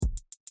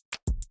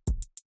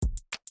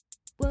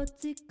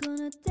What's it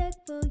gonna take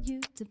for you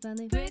to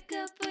finally break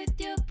up with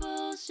your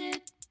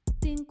bullshit?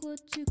 Think what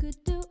you could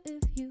do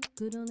if you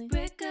could only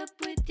break up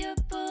with your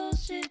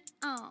bullshit.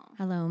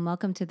 Hello and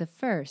welcome to the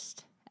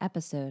first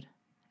episode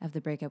of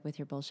the Break Up With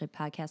Your Bullshit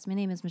podcast. My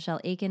name is Michelle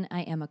Aiken.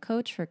 I am a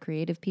coach for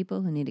creative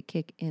people who need a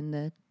kick in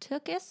the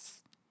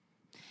tuchus.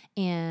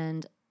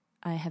 And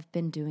I have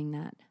been doing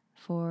that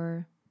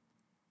for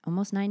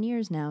almost 9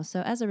 years now.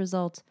 So as a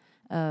result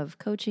of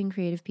coaching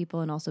creative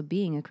people and also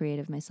being a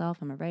creative myself,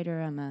 I'm a writer,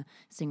 I'm a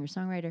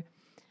singer-songwriter,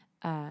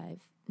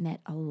 I've met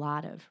a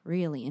lot of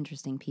really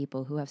interesting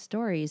people who have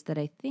stories that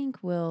I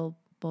think will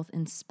both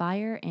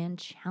inspire and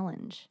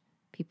challenge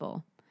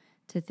people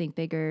to think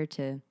bigger,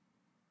 to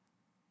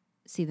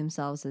see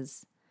themselves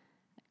as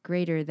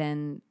greater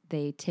than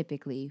they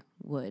typically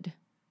would,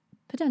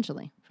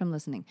 potentially, from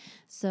listening.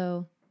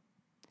 So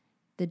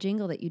the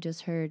jingle that you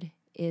just heard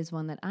is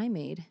one that I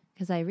made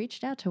because I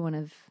reached out to one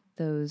of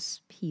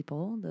those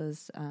people,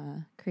 those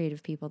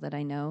creative people that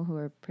I know who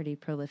are pretty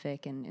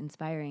prolific and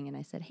inspiring. And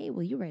I said, hey,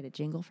 will you write a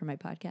jingle for my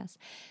podcast?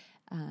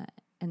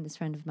 And this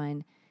friend of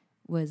mine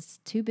was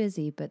too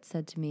busy, but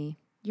said to me,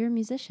 you're a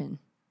musician.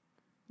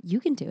 You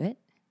can do it.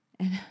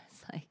 And I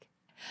was like,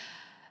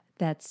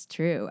 that's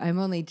true. I'm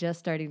only just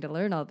starting to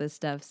learn all this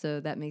stuff. So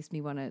that makes me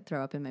want to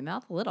throw up in my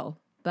mouth a little,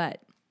 but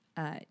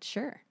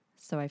sure.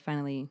 So I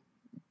finally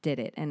did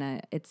it.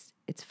 And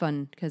it's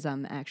fun because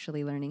I'm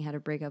actually learning how to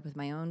break up with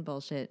my own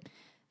bullshit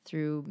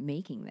through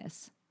making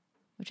this,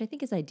 which I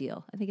think is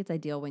ideal. I think it's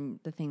ideal when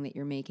the thing that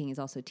you're making is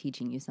also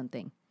teaching you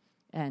something.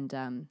 And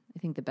I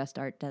think the best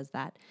art does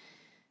that.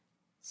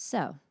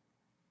 So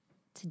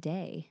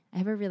today I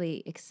have a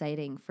really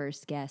exciting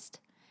first guest.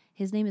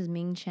 His name is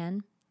Ming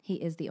Chen. He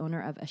is the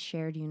owner of A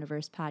Shared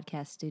Universe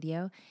podcast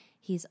studio.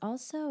 He's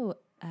also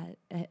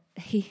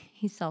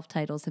he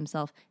self-titles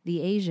himself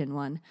the Asian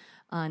one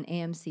on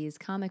AMC's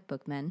Comic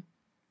Book Men.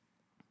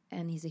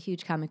 And he's a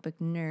huge comic book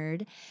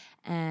nerd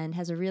and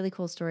has a really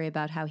cool story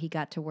about how he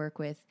got to work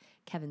with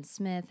Kevin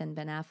Smith and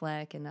Ben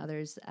Affleck and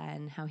others,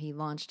 and how he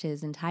launched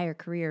his entire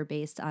career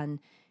based on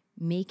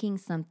making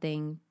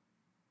something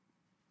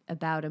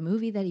about a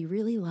movie that he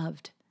really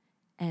loved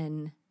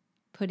and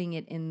putting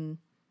it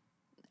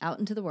out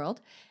into the world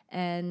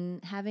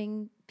and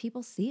having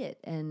people see it.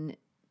 And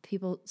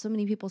so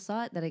many people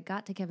saw it that it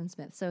got to Kevin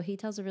Smith. So he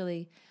tells a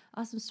really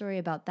awesome story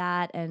about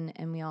that.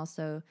 And we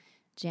also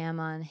jam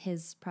on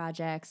his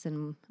projects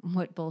and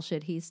what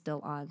bullshit he's still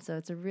on. So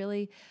it's a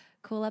really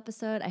cool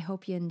episode. I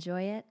hope you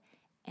enjoy it.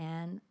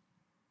 And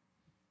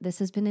this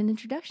has been an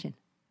introduction.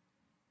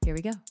 Here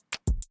we go.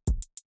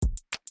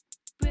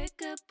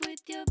 Break up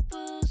with your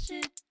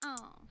bullshit.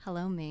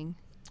 Hello, Ming.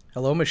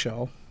 Hello,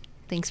 Michelle.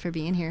 Thanks for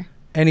being here.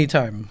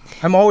 Anytime.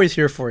 I'm always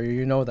here for you.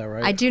 You know that,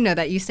 right? I do know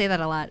that. You say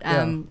that a lot.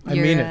 Yeah, I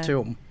mean it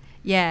too.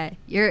 Yeah,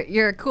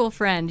 you're a cool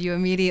friend. You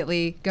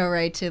immediately go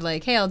right to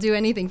like, hey, I'll do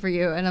anything for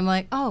you. And I'm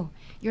like, oh,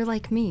 you're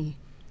like me.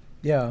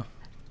 Yeah.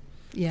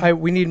 Yeah. I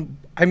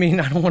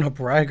don't want to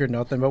brag or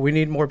nothing, but we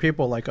need more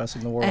people like us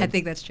in the world. I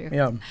think that's true.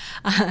 Yeah.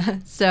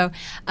 So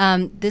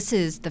this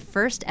is the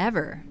first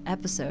ever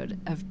episode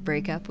of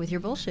Break Up With Your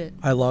Bullshit.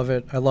 I love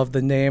it. I love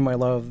the name. I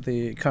love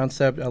the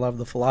concept. I love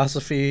the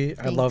philosophy.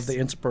 Thanks. I love the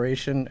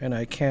inspiration. And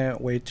I can't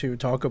wait to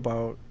talk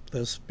about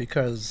this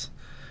because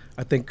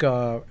I think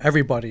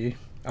everybody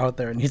out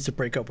there needs to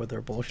break up with their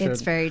bullshit.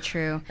 It's very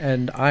true.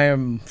 And I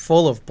am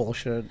full of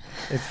bullshit.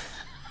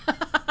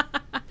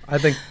 I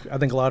think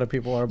a lot of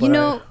people are. But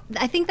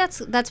I think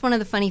that's one of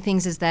the funny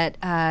things is that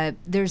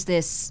there's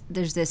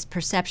this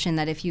perception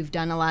that if you've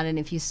done a lot and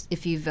if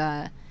you've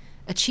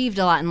achieved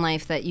a lot in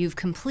life that you've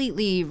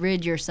completely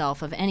rid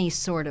yourself of any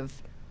sort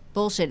of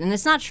bullshit, and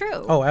it's not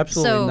true. Oh,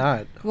 absolutely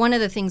not. One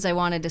of the things I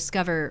want to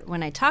discover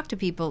when I talk to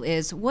people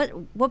is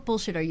what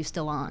bullshit are you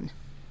still on?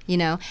 You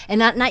know, and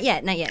not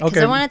yet, because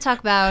okay. I want to talk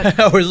about.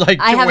 I was like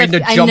waiting to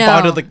jump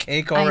out of the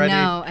cake already.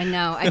 I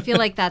know. I feel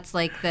like that's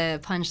like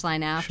the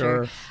punchline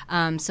after.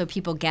 Sure. So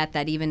people get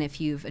that even if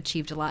you've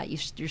achieved a lot,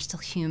 you're still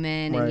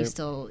human, right. And you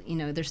still,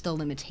 there's still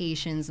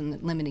limitations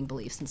and limiting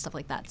beliefs and stuff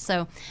like that.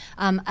 So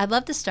I'd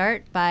love to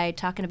start by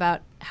talking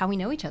about how we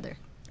know each other.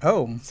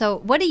 Oh. So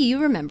what do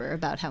you remember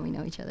about how we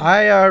know each other?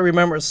 I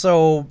remember,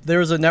 so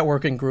there's a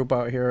networking group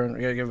out here, and I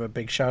gotta give a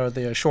big shout out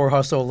the Shore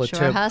Hustle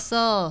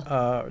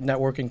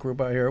networking group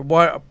out here.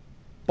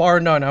 Bar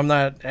none, I'm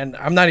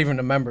not even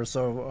a member,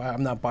 so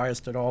I'm not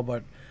biased at all,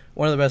 but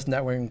one of the best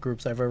networking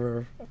groups I've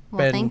ever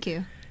been thank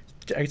you.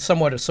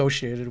 Somewhat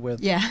associated with.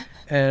 Yeah.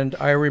 And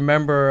I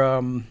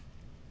remember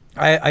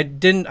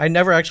I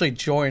never actually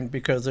joined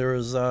because there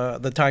was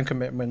the time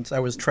commitments. I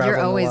was traveling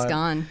You're always a lot.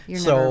 Gone.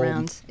 You're never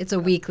around. It's a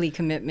weekly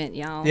commitment,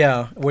 y'all.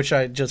 Yeah, which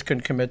I just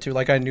couldn't commit to.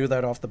 Like, I knew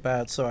that off the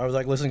bat. So I was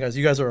like, listen, guys,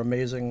 you guys are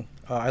amazing.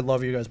 I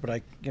love you guys, but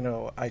I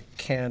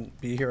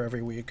can't be here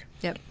every week.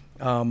 Yep.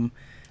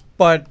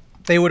 But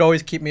they would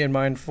always keep me in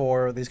mind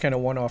for these kind of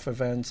one-off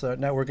events,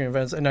 networking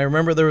events. And I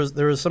remember there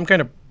was some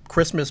kind of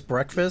Christmas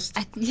breakfast.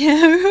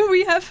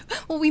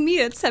 We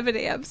meet at 7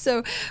 a.m.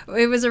 So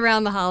it was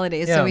around the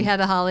holidays. Yeah. So we had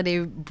a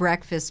holiday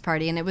breakfast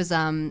party, and it was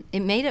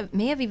it may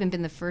have even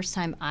been the first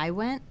time I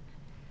went.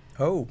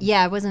 Oh.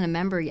 Yeah, I wasn't a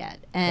member yet.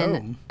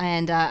 And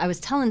I was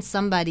telling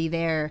somebody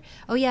there,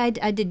 oh, yeah,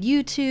 I did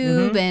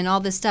YouTube and all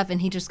this stuff.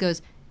 And he just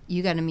goes,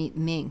 you got to meet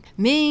Ming.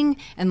 Ming,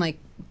 and like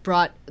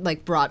brought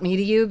me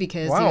to you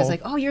because he was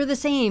like, oh, you're the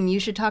same. You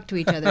should talk to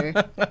each other.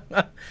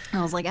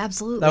 I was like,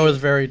 absolutely. That was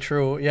very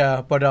true.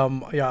 Yeah. But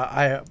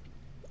I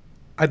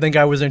think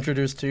I was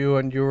introduced to you,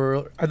 and you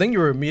were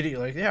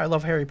immediately like, yeah, I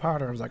love Harry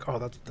Potter. I was like,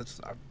 oh,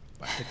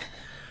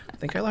 I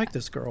think I like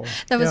this girl.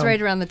 That was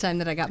right around the time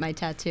that I got my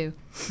tattoo.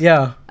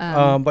 Yeah.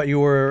 But you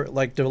were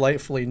like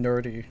delightfully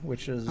nerdy,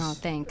 which is,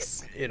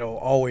 thanks.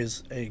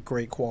 Always a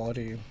great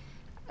quality.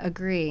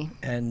 Agree.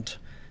 And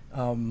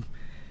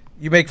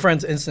you make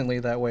friends instantly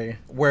that way.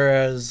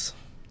 Whereas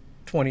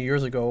 20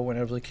 years ago, when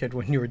I was a kid,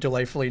 when you were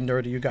delightfully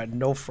nerdy, you got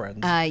no friends.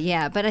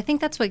 Yeah, but I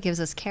think that's what gives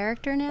us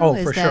character now,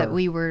 is that sure.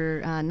 we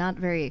were not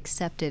very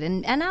accepted.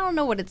 And I don't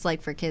know what it's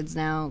like for kids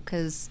now,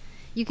 because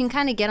you can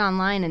kind of get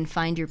online and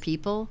find your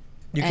people.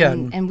 You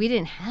can. And we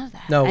didn't have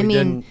that. No, we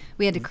didn't.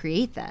 We had to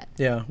create that.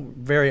 Yeah,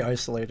 very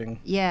isolating.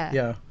 Yeah.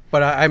 Yeah.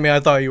 But I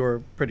thought you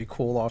were pretty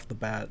cool off the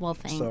bat. Well,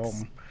 thanks. So.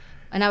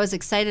 And I was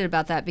excited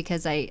about that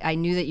because I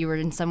knew that you were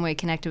in some way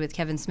connected with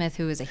Kevin Smith,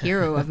 who is a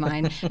hero of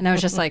mine. And I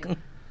was just like,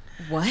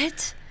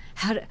 what?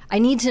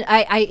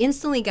 I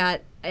instantly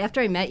got,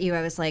 after I met you,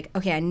 I was like,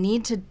 okay, I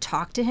need to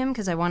talk to him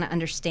because I want to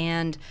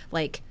understand,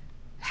 like,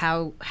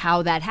 how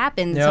that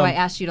happened. Yeah. So I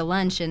asked you to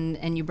lunch,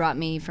 and you brought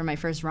me for my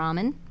first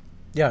ramen.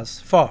 Yes,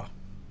 pho.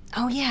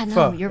 Oh, yeah, no,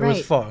 Pho. you're It right.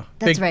 was pho.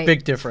 That's right.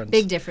 Big difference.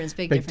 Big difference.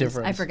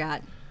 I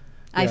forgot.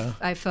 Yeah.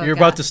 I forgot. You're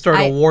about to start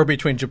a war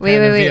between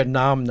Japan and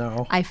Vietnam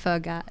now. I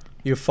forgot.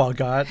 You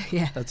forgot?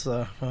 Yeah. That's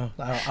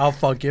I'll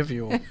forgive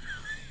you.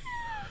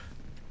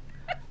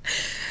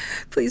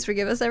 Please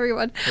forgive us,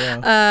 everyone.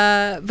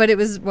 Yeah. But it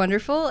was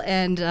wonderful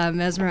and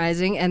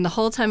mesmerizing. And the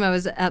whole time I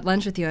was at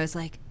lunch with you, I was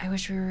like, I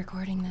wish we were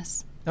recording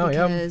this. Oh,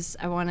 yeah. Because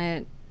I want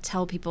to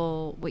tell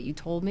people what you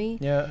told me.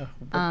 Yeah.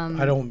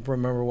 I don't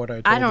remember what I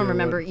told you. I don't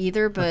remember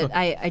either, but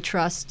I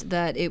trust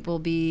that it will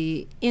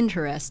be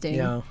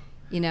interesting.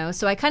 Yeah.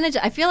 So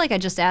I feel like I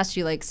just asked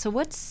you, like, so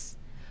what's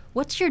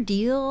your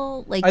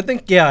deal? Like, I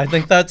think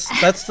that's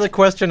the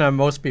question on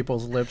most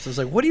people's lips is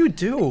like, what do you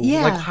do?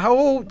 Yeah. Like,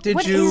 how did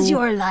what you? What is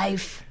your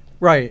life?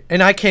 Right.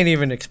 And I can't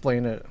even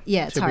explain it.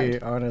 Yeah, it's to hard.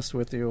 be honest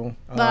with you.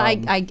 But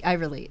I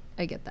relate.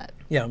 I get that.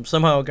 Yeah.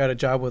 Somehow got a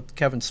job with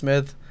Kevin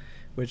Smith,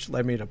 which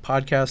led me to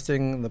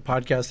podcasting. The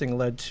podcasting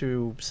led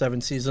to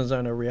 7 seasons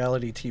on a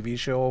reality TV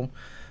show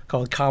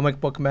called Comic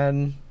Book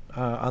Men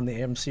on the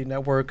AMC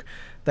network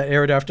that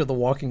aired after The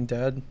Walking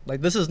Dead.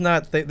 Like, this is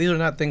not these are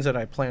not things that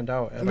I planned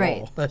out at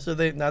all. These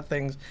are not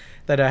things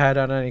that I had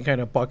on any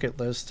kind of bucket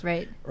list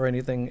or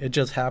anything. It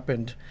just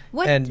happened.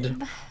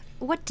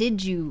 What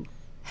did you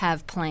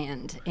have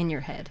planned in your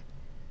head?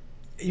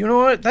 You know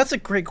what? That's a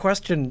great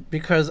question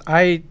because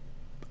I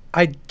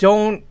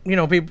don't,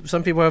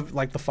 some people have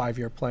like the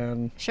 5-year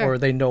plan, or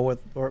they know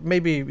or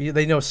maybe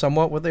they know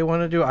somewhat what they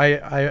want to do.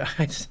 I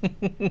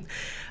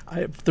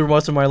through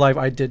most of my life,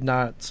 I did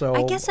not. So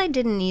I guess I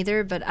didn't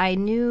either, but I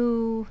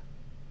knew,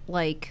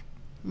 I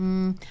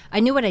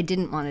knew what I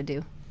didn't want to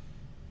do.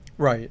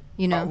 Right.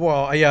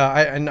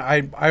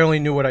 I only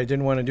knew what I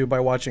didn't want to do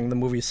by watching the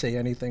movie Say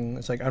Anything.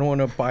 It's like, I don't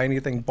want to buy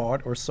anything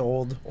bought or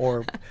sold,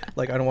 or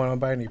like, I don't want to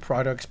buy any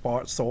products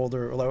bought, sold,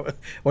 or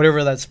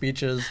whatever that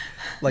speech is.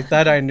 Like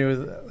that, I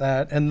knew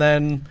that. And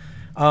then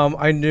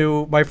I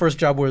knew my first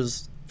job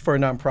was for a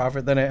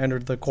nonprofit. Then I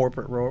entered the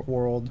corporate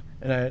world,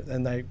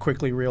 and I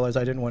quickly realized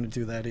I didn't want to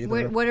do that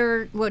either.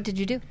 What did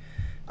you do?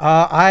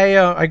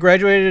 I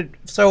graduated.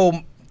 So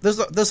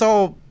this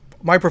all.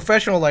 My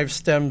professional life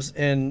stems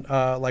in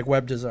like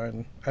web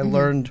design. I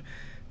learned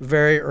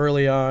very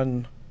early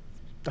on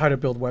how to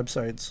build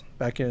websites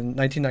back in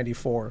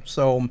 1994.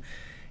 So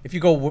if you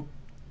go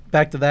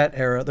back to that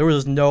era, there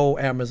was no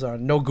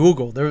Amazon, no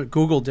Google.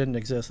 Google didn't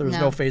exist. There was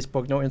no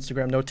Facebook, no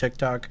Instagram, no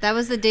TikTok. That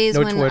was the days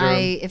when Twitter.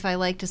 if I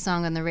liked a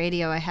song on the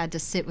radio, I had to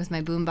sit with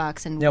my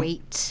boombox and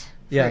wait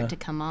for it to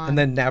come on. And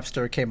then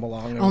Napster came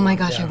along. Oh my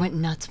gosh, I went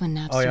nuts when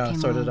Napster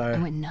came along. So did I. I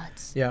went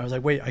nuts. Yeah, I was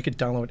like, wait, I could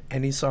download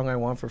any song I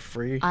want for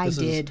free? This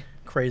is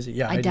crazy.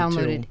 Yeah, I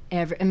downloaded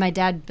did too. and my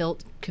dad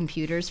built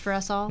computers for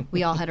us all.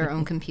 We all had our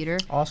own computer.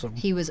 Awesome.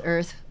 He was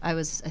Earth. I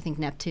was, I think,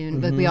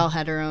 Neptune. But we all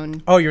had our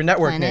own. Oh, your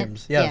network planet.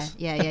 names. Yes.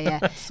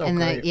 Yeah. So and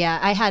great.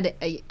 I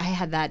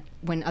had that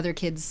when other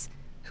kids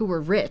who were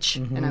rich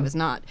and I was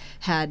not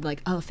had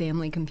like a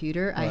family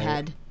computer. Right. I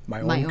had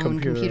my own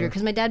computer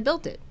because my dad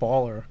built it.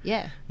 Baller.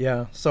 Yeah.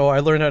 Yeah. So I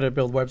learned how to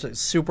build websites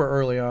super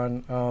early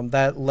on.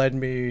 That led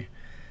me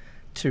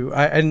to,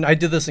 and I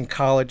did this in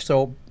college.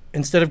 So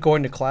instead of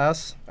going to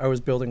class, I was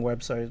building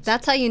websites.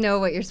 That's how you know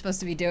what you're supposed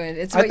to be doing.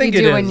 It's what you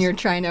do when you're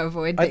trying to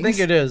avoid things. I think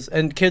it is.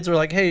 And kids are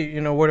like, hey,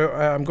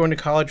 I'm going to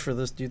college for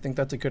this. Do you think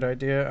that's a good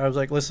idea? I was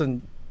like,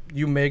 listen,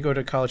 you may go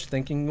to college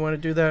thinking you want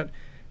to do that,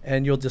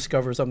 and you'll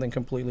discover something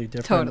completely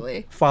different.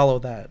 Totally. Follow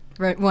that.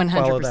 Right, 100%.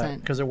 Follow that,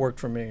 because it worked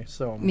for me.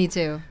 So. Me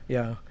too.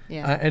 Yeah.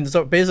 Yeah. And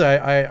so basically,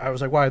 I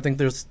was like, wow, I think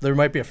there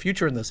might be a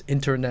future in this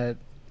internet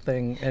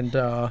thing, and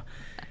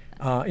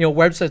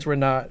websites were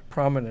not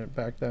prominent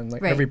back then.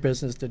 Like every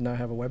business did not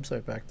have a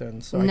website back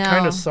then. So I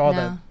kind of saw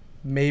that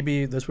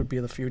maybe this would be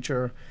the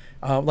future.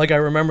 Like I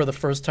remember the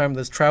first time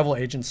this travel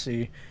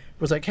agency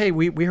was like, hey,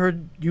 we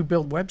heard you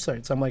build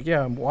websites. I'm like,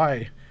 yeah,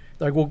 why?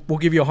 Like, we'll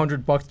give you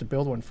 $100 to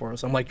build one for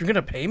us. I'm like, you're going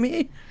to pay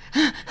me?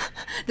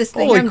 This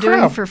thing I'm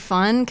doing for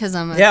fun because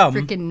I'm a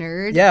freaking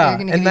nerd. Yeah. You're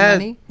going to give me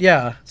money?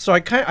 Yeah. So I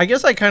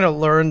guess I kind of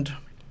learned,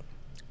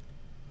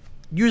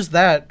 use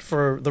that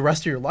for the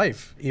rest of your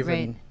life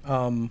even.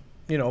 Right.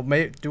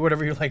 Do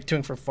whatever you like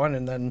doing for fun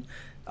and then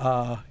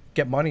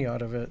get money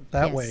out of it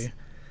that way.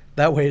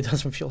 That way it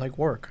doesn't feel like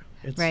work.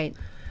 Right.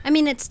 I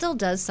mean, it still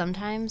does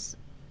sometimes.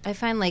 I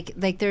find like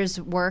there's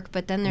work,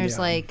 but then there's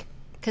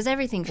because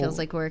everything feels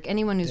like work.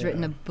 Anyone who's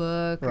written a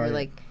book or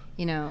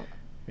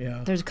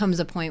there comes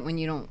a point when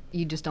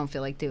you just don't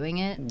feel like doing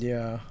it.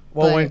 Yeah.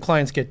 Well, when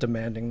clients get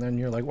demanding, then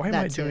you're like, why am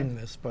I doing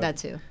this? But that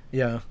too.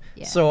 Yeah.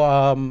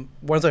 So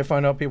once I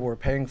found out people were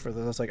paying for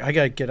this, I was like, I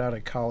got to get out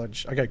of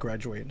college. I got to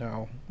graduate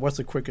now. What's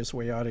the quickest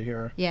way out of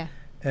here? Yeah.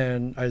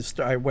 And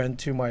I went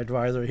to my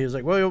advisor. He was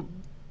like, well,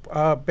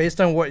 based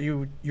on what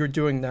you're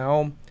doing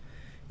now,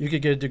 you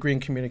could get a degree in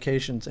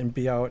communications and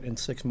be out in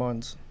 6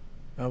 months.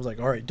 I was like,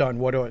 all right, done.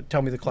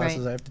 Tell me the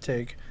classes I have to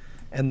take,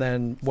 and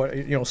then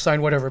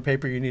sign whatever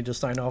paper you need to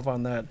sign off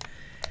on that.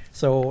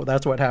 So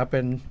that's what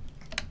happened,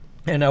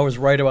 and I was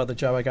right about the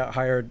job. I got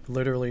hired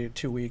literally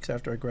 2 weeks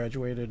after I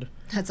graduated.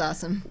 That's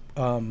awesome.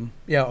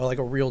 Like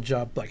a real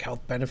job, like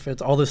health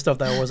benefits, all this stuff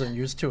that I wasn't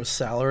used to, a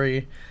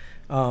salary.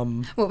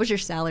 What was your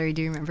salary?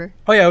 Do you remember?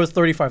 Oh yeah, it was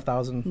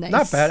 $35,000. Nice.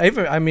 Not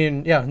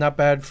bad. Not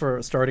bad for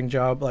a starting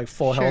job. Like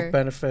full health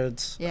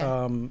benefits.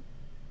 Yeah.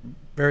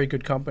 Very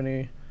good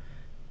company,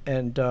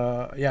 and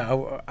I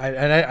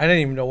didn't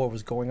even know what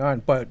was going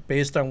on. But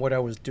based on what I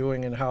was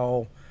doing and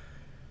how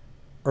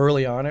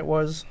early on it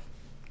was,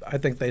 I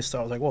think they saw.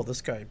 I was like, well,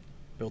 this guy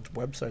builds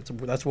websites.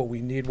 That's what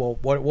we need. Well,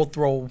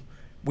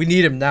 we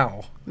need him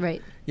now.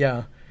 Right.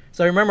 Yeah.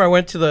 So I remember I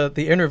went to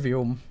the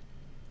interview.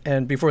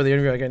 And before the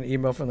interview, I got an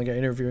email from the guy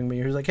interviewing me.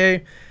 He was like,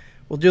 hey,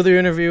 we'll do the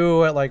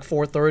interview at like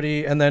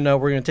 4:30, and then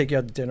we're going to take you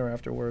out to dinner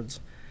afterwards.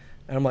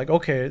 And I'm like,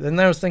 okay. And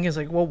then I was thinking, it's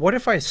like, well, what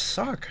if I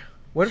suck?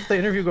 What if the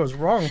interview goes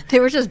wrong? They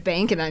were just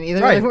banking on you.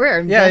 Right. Like, we're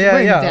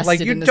invested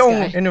like, you in this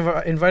don't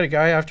guy. invite a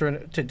guy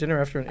to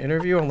dinner after an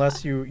interview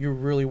unless you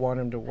really want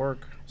him to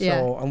work.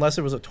 So unless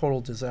it was a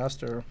total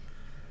disaster,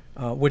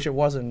 which it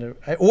wasn't.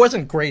 It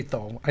wasn't great,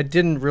 though. I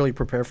didn't really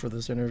prepare for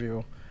this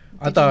interview.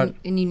 And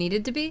you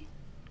needed to be?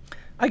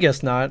 I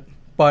guess not,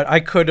 but I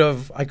could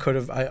have.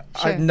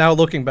 Now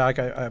looking back,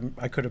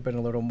 I could have been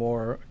a little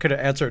more. Could have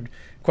answered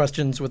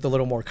questions with a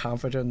little more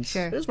confidence.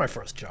 Sure. It was my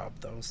first job,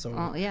 though. So.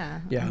 Oh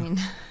yeah. Yeah. I mean.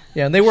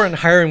 Yeah, and they weren't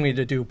hiring me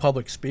to do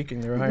public speaking.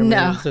 They were hiring me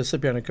to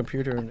sit behind a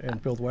computer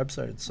and build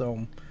websites.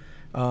 So,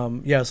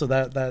 so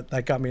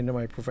that got me into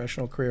my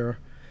professional career.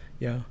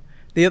 Yeah.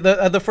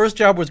 The first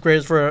job was great. It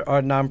was for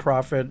a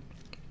nonprofit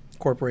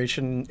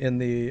corporation in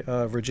the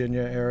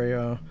Virginia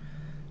area.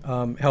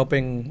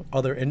 Helping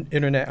other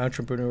internet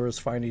entrepreneurs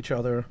find each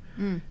other.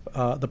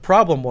 The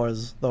problem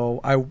was, though,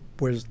 I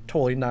was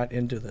totally not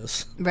into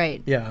this.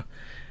 Right. Yeah.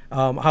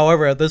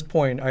 However, at this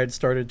point, I had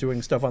started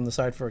doing stuff on the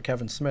side for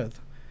Kevin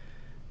Smith.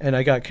 And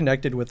I got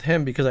connected with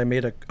him because I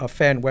made a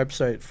fan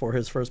website for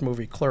his first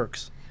movie,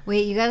 Clerks.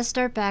 Wait, you got to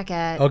start back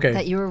at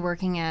that you were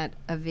working at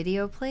a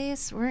video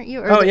place, weren't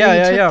you? Or you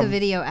took the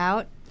video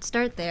out?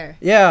 Start there.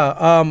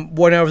 Yeah.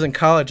 When I was in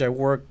college, I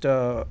worked...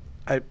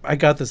 I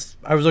got this.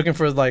 I was looking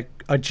for like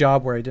a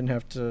job where I didn't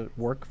have to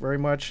work very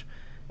much,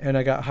 and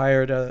I got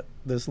hired at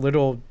this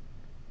little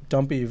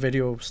dumpy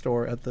video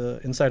store at the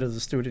inside of the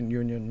student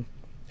union,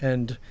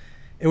 and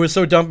it was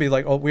so dumpy.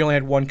 Like we only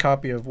had one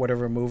copy of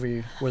whatever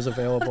movie was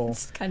available.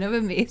 It's kind of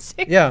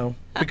amazing. Yeah,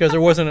 because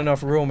there wasn't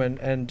enough room,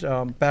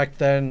 and back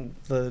then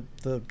the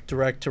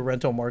direct to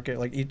rental market,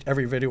 like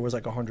every video was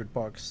like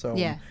 $100.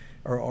 So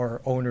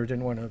our owner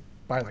didn't want to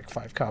buy like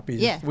 5 copies.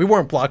 Yeah, we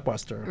weren't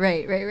Blockbuster.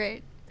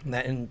 Right.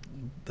 And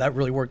that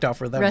really worked out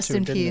for them Rest too.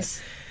 in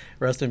peace.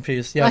 Rest in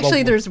peace. Yeah.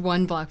 Actually, there's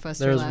one Blockbuster.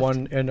 There's left.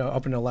 one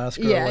up in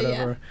Alaska or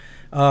whatever.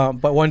 Yeah.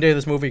 But one day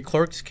this movie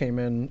Clerks came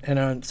in,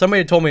 and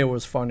somebody told me it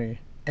was funny,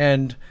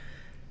 and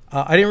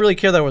I didn't really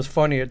care that it was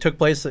funny.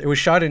 It was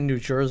shot in New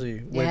Jersey,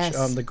 which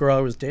the girl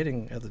I was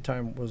dating at the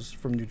time was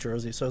from New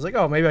Jersey. So I was like,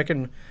 oh, maybe I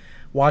can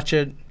watch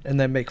it and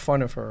then make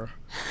fun of her,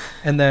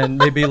 and then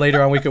maybe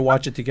later on we could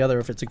watch it together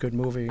if it's a good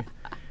movie.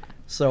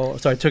 So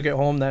I took it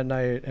home that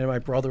night, and my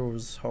brother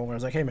was home. I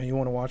was like, hey, man, you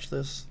want to watch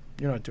this?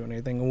 You're not doing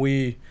anything. And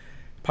we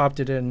popped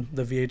it in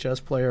the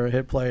VHS player,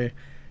 hit play,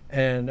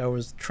 and I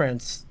was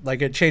it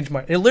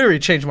literally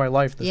changed my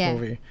life, this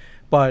movie.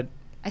 But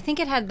I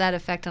think it had that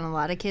effect on a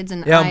lot of kids,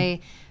 and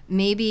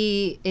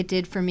maybe it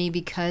did for me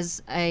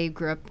because I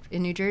grew up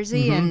in New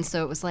Jersey, and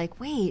so it was like,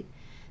 wait,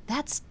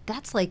 that's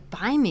like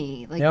by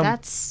me. Like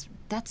that's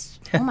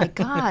oh my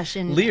gosh.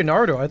 And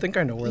Leonardo, I think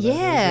I know where that is.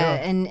 Yeah,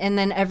 and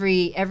then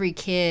every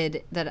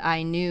kid that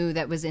I knew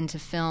that was into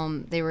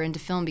film, they were into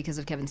film because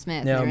of Kevin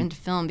Smith. They were into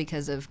film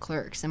because of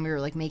Clerks, and we were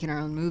like making our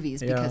own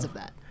movies because of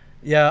that.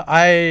 Yeah,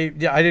 I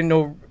didn't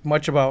know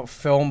much about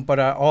film, but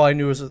all I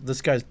knew is that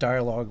this guy's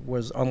dialogue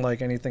was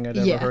unlike anything I'd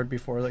ever heard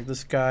before. Like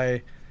this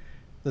guy,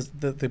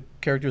 the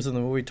characters in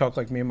the movie talk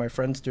like me and my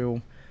friends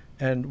do,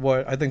 and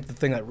what I think the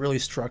thing that really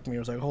struck me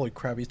was like, holy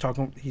crap,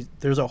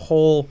 there's a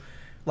whole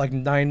like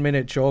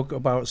 9-minute joke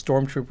about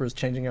stormtroopers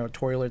changing out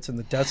toilets in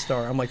the Death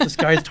Star. I'm like, this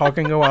guy's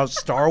talking about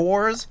Star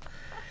Wars.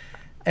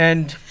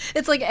 And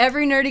it's like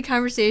every nerdy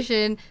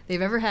conversation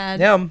they've ever had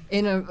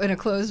in a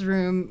closed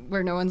room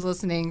where no one's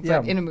listening,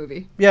 but in a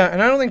movie. Yeah,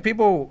 and I don't think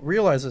people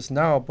realize this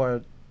now,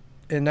 but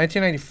in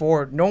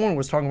 1994, no one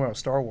was talking about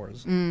Star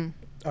Wars.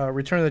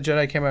 Return of the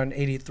Jedi came out in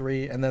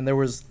 83, and then there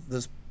was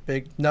this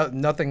big...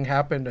 nothing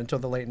happened until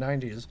the late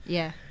 90s.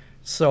 Yeah.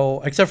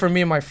 So, except for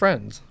me and my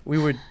friends.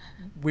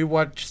 We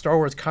watched Star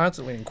Wars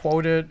constantly and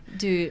quote it.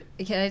 Dude,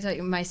 can I tell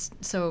you,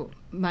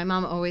 my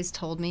mom always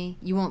told me,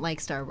 you won't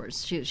like Star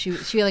Wars.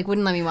 She like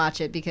wouldn't let me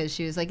watch it because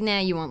she was like, nah,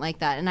 you won't like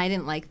that. And I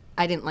didn't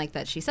like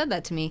that she said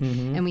that to me.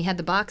 And we had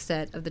the box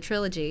set of the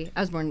trilogy.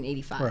 I was born in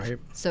 85. Right.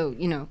 So,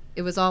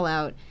 it was all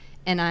out.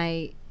 And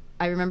I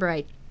remember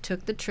I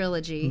took the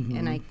trilogy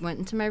and I went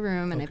into my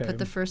room and I put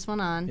the first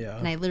one on. Yeah.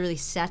 And I literally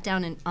sat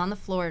down on the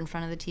floor in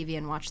front of the TV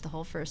and watched the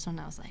whole first one.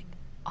 I was like,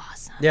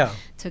 awesome. Yeah.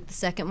 Took the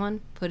second one,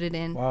 put it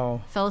in.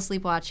 Wow. Fell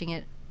asleep watching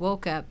it,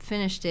 woke up,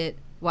 finished it,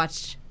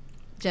 watched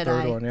Jedi.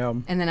 Third one, yeah.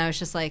 And then I was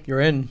just like,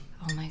 you're in.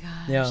 Oh my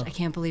gosh. Yeah. I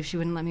can't believe she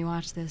wouldn't let me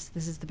watch this.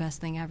 This is the best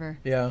thing ever.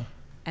 Yeah.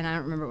 And I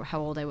don't remember how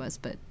old I was,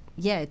 but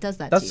yeah, it does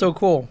that. That's so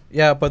cool.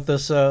 Yeah, but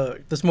this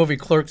movie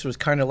Clerks was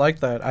kind of like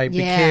that. I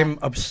became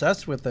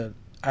obsessed with it.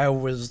 I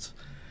was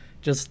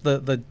just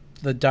the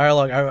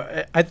dialogue.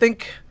 I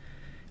think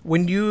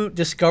when you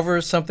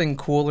discover something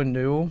cool and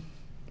new,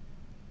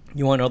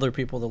 you want other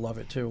people to love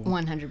it too.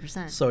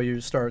 100%. So you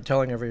start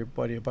telling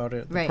everybody about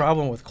it. The Right.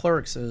 problem with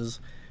Clerks is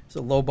it's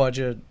a low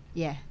budget,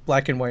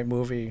 black and white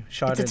movie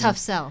shot It's a tough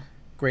sell.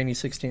 grainy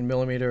 16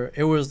 millimeter.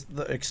 It was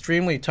the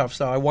extremely tough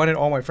sell. I wanted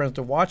all my friends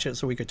to watch it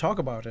so we could talk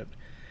about it,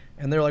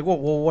 and they're like, "Well,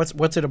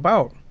 what's it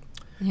about?"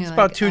 It's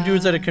about two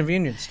dudes at a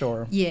convenience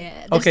store.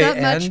 Yeah. There's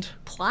Okay, not much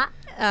plot.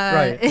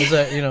 Right. Is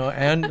that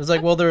and it's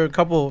like, well, there are a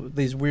couple of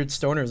these weird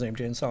stoners named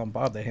Jane, Silent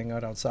Bob. They hang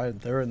out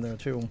outside. They're in there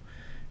too,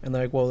 and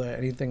they're like, well,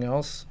 anything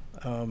else?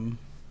 I'm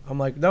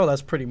like, no,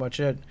 that's pretty much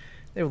it.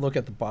 They would look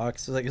at the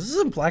box. They're like, is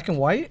this in black and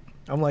white?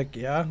 I'm like,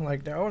 yeah. I'm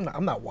like, no,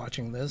 I'm not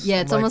watching this.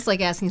 Yeah, it's almost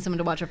like asking someone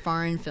to watch a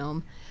foreign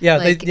film. Yeah,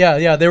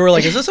 they were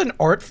like, is this an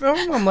art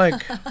film? I'm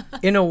like,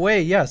 in a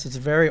way, yes, it's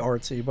very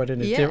artsy, but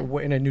in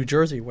a New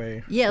Jersey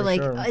way. Yeah,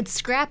 like it's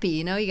scrappy.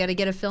 You got to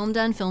get a film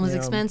done. Film is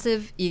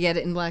expensive. You get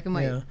it in black and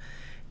white. Yeah.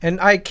 And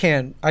I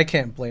can't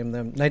blame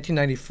them.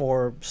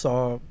 1994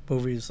 saw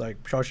movies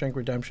like Shawshank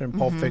Redemption,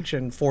 Pulp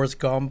Fiction, Forrest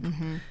Gump,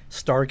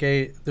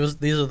 Stargate.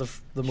 These are the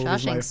movies.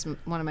 Shawshank's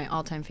one of my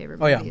all-time favorite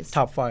movies. Oh yeah,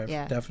 top 5,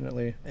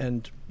 definitely.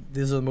 And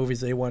these are the movies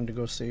they wanted to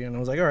go see, and I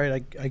was like, all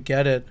right, I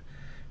get it,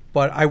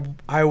 but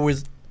I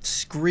was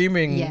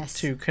screaming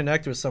to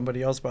connect with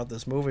somebody else about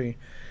this movie.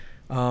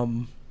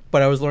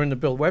 But I was learning to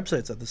build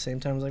websites at the same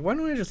time. I was like, why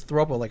don't I just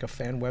throw up a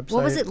fan website?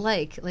 What was it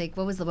like? Like,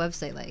 what was the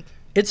website like?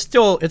 It's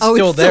still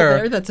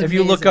there. That's if amazing.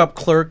 you look up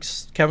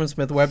Clerks, Kevin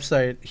Smith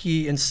website,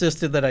 he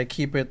insisted that I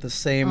keep it the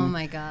same oh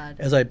my God.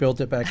 as I built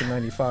it back in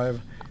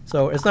 95.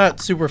 So it's not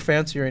super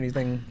fancy or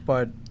anything,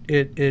 but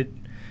it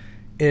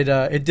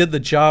did the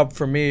job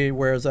for me,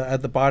 whereas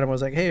at the bottom I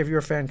was like, hey, if you're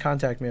a fan,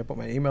 contact me. I put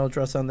my email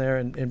address on there,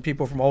 and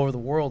people from all over the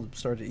world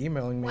started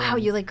emailing me. Wow,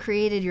 you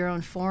created your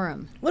own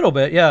forum. A little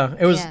bit, yeah.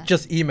 It was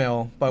just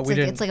email, but we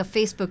didn't. It's like a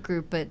Facebook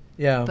group, but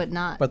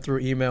not. But through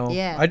email.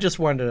 Yeah. I just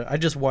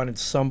wanted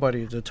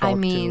somebody to talk to. I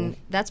mean,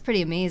 that's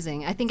pretty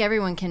amazing. I think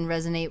everyone can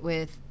resonate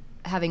with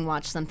having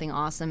watched something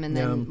awesome and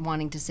then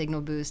wanting to signal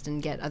boost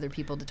and get other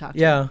people to talk to.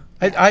 Yeah.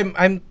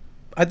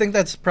 I think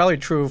that's probably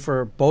true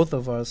for both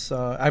of us.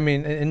 I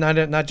mean, and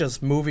not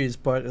just movies,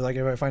 but like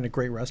if I find a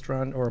great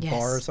restaurant or a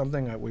bar or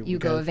something, we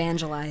go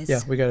evangelize. Yeah,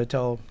 we got to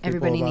tell people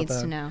everybody about needs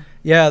that. to know.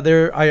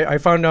 Yeah, I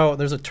found out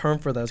there's a term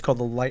for that. It's called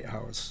the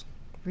lighthouse.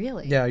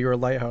 Really? Yeah, you're a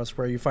lighthouse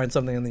where you find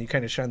something and then you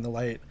kind of shine the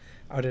light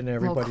out into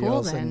everybody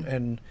else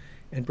and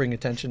bring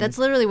attention. That's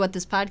literally what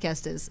this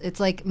podcast is.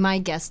 It's like my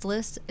guest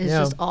list is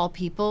just all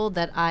people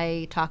that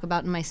I talk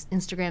about in my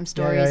Instagram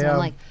stories. And I'm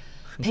like,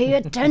 pay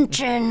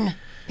attention.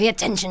 Pay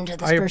attention to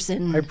this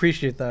person. I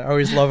appreciate that. I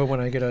always love it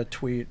when I get a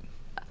tweet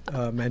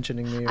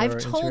mentioning me. I've or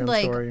told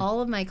Instagram story.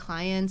 all of my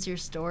clients your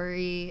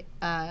story.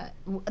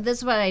 This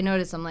is what I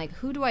noticed. I'm like,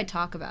 who do I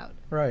talk about?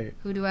 Right.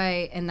 Who do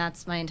I? And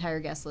that's my entire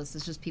guest list.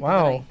 It's just people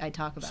that I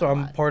talk about. So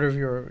I'm part of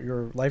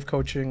your life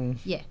coaching.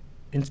 Yeah.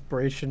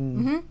 Inspiration.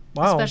 Mm-hmm.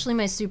 Wow. Especially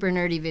my super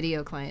nerdy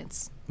video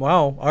clients.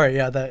 Wow. All right.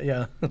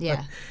 Yeah.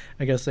 Yeah.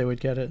 I guess they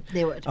would get it.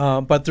 They would.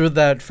 But through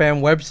that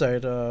fan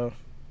website,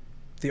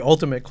 the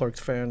ultimate Clerks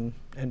fan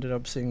ended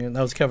up seeing it.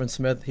 That was Kevin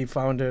Smith. He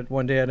found it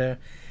one day at a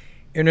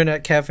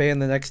internet cafe in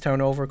the next town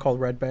over called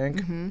Red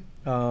Bank.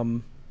 Mm-hmm.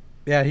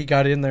 He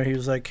got in there. He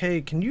was like, hey,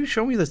 can you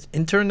show me this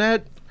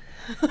internet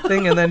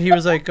thing? And then he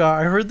was like,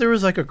 I heard there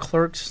was like a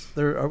Clerks.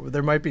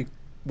 There might be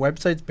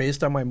websites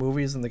based on my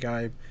movies. And the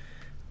guy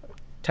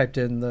typed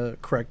in the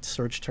correct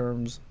search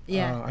terms.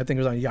 Yeah. I think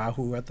it was on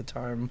Yahoo at the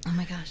time. Oh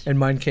my gosh. And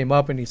mine came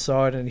up and he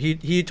saw it and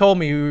he told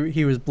me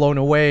he was blown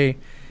away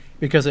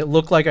because it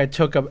looked like I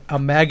took a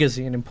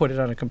magazine and put it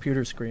on a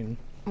computer screen.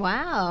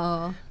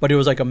 Wow. But it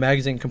was like a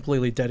magazine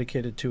completely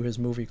dedicated to his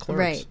movie Clerks.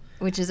 Right.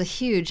 Which is a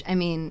huge, I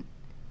mean,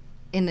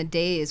 in the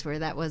days where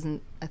that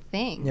wasn't a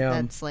thing,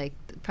 that's like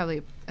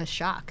probably a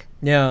shock.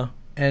 Yeah.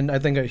 And I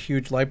think a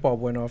huge light bulb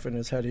went off in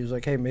his head. He was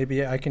like, hey,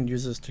 maybe I can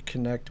use this to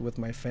connect with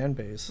my fan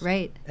base.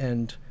 Right.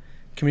 And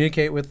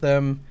communicate with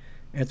them,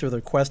 answer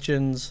their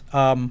questions,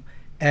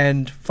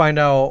 and find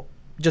out,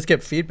 just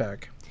get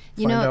feedback.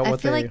 You know, I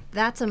feel like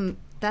that's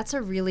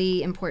a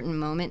really important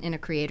moment in a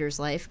creator's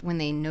life when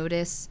they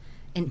notice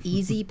an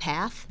easy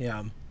path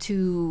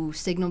to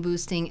signal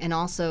boosting. And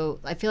also,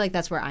 I feel like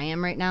that's where I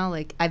am right now.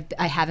 Like,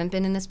 I haven't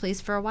been in this place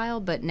for a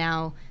while, but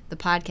now the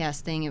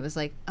podcast thing, it was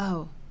like,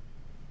 oh,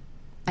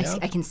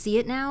 I can see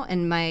it now.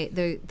 And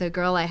the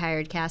girl I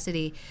hired,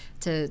 Cassidy,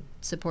 to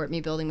support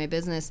me building my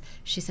business,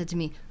 she said to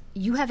me,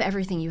 you have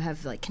everything. You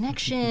have like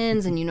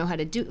connections and you know how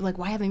to do, like,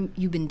 why haven't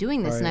you been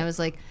doing this? Right. And I was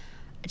like,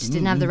 I just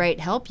didn't have the right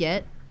help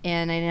yet.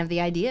 And I didn't have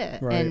the idea.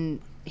 Right.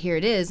 And here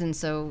it is. And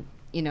so,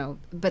 you know,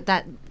 but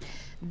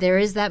there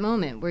is that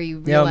moment where you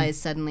realize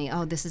suddenly,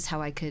 oh, this is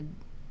how I could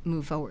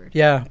move forward.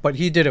 Yeah, but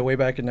he did it way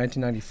back in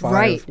 1995.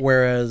 Right.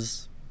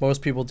 Whereas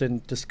most people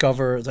didn't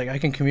discover, it's like, I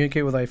can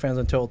communicate with my fans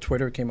until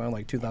Twitter came out in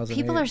like 2008.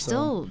 People are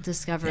still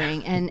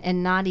discovering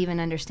and not even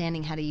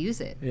understanding how to use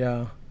it.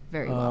 Yeah.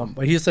 Very well.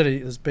 But he said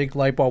this big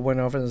light bulb went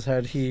off in his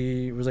head.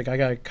 He was like, I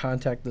got to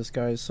contact this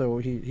guy. So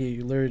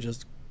he literally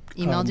just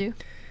emailed you?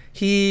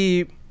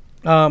 He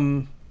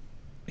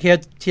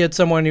had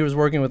someone he was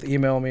working with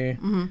email me,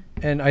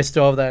 and I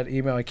still have that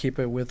email. I keep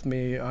it with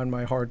me on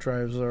my hard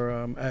drives, or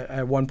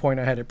at one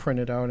point I had it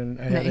printed out, and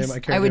I had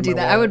it. I would do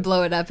that. I would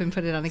blow it up and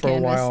put it on a canvas. For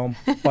a while,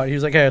 but he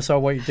was like, "Hey, I saw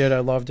what you did. I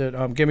loved it.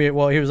 He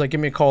was like, give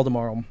me a call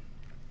tomorrow."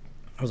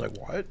 I was like,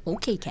 "What?"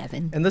 Okay,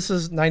 Kevin. And this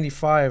is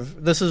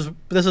 95. This is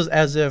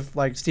as if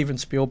like Steven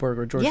Spielberg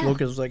or George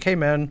Lucas was like, "Hey,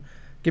 man,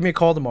 give me a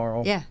call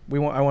tomorrow. Yeah, I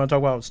want to talk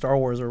about Star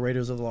Wars or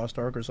Raiders of the Lost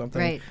Ark or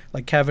something." Right.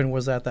 Like Kevin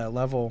was at that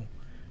level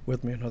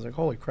with me, and I was like,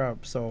 holy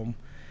crap. So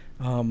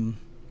I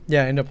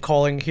ended up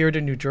calling here to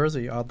New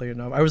Jersey, oddly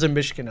enough. I was in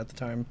Michigan at the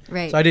time,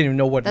 right? So I didn't even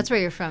know what. That's where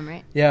you're from,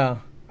 right? Yeah,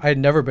 I had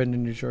never been to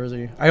New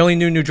Jersey. I only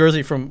knew New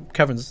Jersey from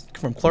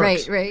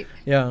Clerks. Right.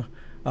 Yeah,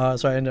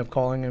 so I ended up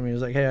calling him. He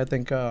was like, hey, I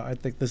think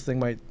this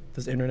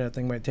internet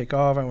thing might take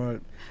off.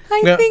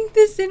 I think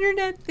this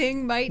internet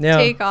thing might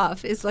take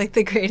off is like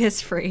the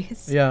greatest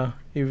phrase. Yeah.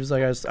 He was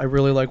like, I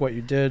really like what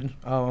you did.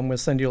 I'm going to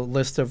send you a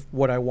list of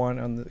what I want.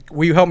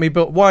 Will you help me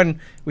build a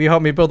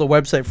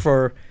website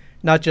for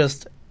not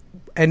just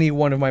any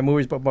one of my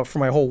movies, but for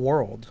my whole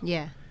world.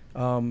 Yeah.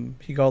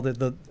 He called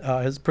it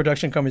his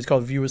production company is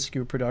called View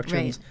Askew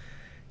Productions.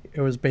 Right.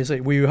 It was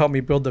basically, will you help me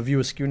build the View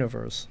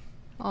Askew-niverse?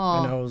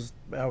 Oh. And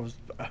I was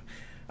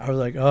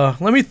like,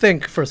 let me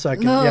think for a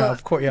second. No. Yeah,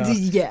 of course. Yeah.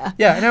 Yeah.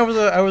 Yeah. And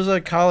I was a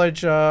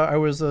college, I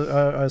was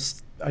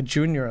a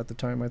junior at the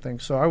time, I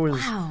think. So I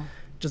was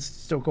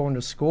just still going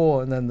to school.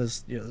 And then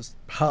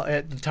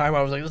at the time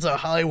I was like, this is a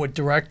Hollywood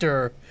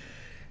director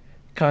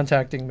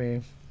contacting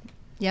me.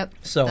 Yep.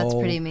 So that's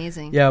pretty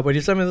amazing. Yeah. But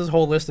he sent me this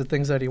whole list of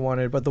things that he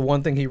wanted. But the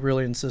one thing he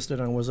really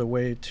insisted on was a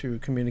way to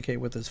communicate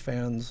with his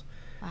fans.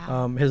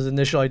 Wow. His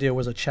initial idea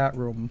was a chat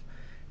room.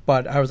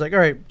 But I was like, all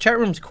right, chat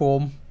room's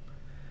cool.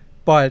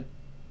 But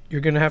you're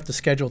going to have to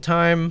schedule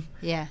time.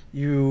 Yeah.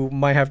 You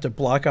might have to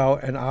block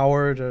out an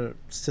hour to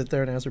sit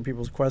there and answer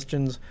people's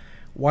questions.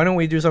 Why don't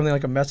we do something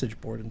like a message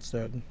board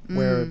instead,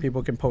 where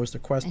people can post a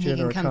question or a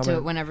comment? And he can come to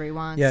it whenever he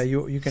wants. Yeah,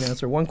 you can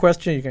answer one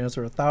question, you can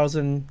answer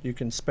 1,000, you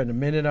can spend a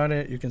minute on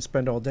it, you can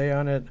spend all day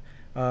on it,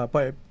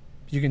 but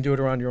you can do it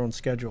around your own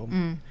schedule.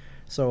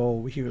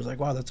 So he was like,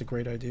 wow, that's a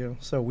great idea.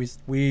 So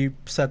we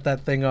set that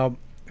thing up,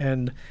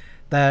 and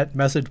that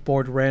message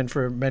board ran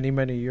for many,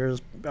 many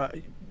years.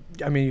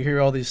 I mean, you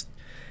hear all these...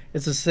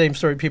 It's the same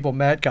story. People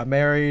met, got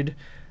married.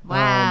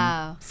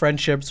 Wow.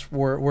 Friendships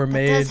were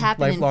made. That does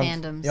happen lifelong.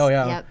 In fandoms. Oh,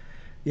 yeah. Yep.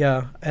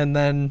 Yeah. And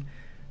then,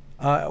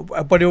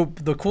 but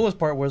the coolest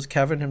part was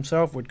Kevin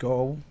himself would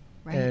go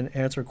and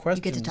answer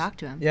questions. You get to talk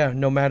to him. Yeah.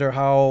 No matter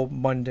how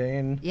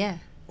mundane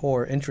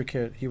or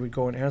intricate, he would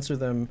go and answer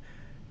them.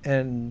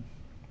 And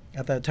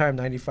at that time,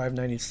 95,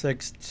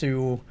 96,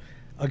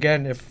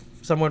 again, if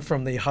someone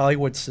from the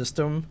Hollywood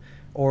system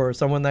or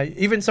someone that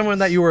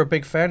you were a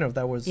big fan of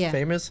that was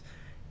famous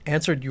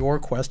answered your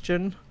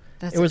question,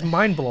 it was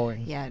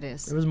mind-blowing. Yeah, it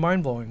is. It was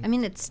mind-blowing. I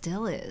mean, it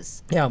still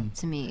is. Yeah.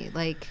 To me,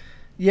 like.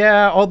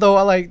 Yeah,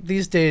 although like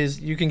these days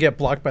you can get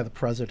blocked by the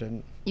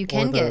president. You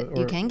can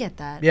get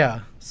that.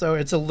 Yeah, so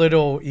it's a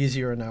little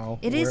easier now.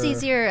 It is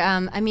easier.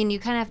 I mean, you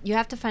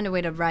have to find a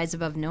way to rise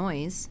above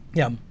noise.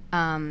 Yeah.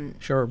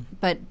 Sure.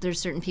 But there's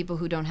certain people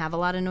who don't have a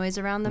lot of noise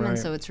around them, and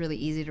so it's really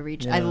easy to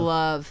reach. Yeah.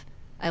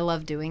 I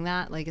love doing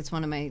that. Like, it's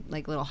one of my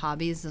like little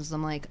hobbies. Is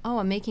I'm like, oh,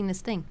 I'm making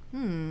this thing.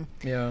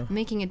 Yeah. I'm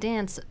making a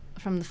dance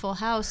from the Full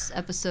House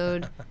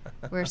episode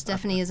where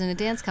Stephanie is in a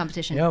dance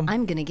competition. Yeah.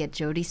 I'm going to get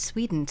Jodie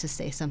Sweetin to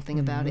say something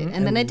about it.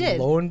 And then I did.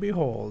 Lo and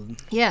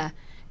behold. Yeah.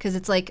 Because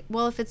it's like,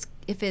 well, if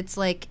it's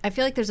like, I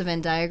feel like there's a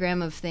Venn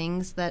diagram of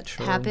things that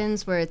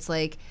happens where it's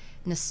like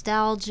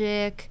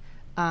nostalgic,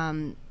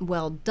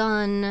 well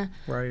done,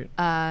 right?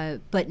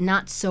 But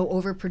not so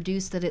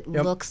overproduced that it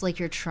looks like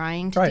you're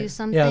trying to do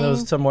something. Yeah, that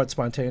was somewhat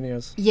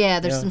spontaneous. Yeah,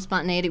 there's some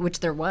spontaneity,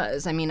 which there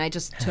was. I mean, I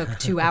just took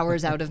 2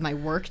 hours out of my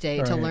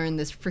workday to learn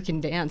this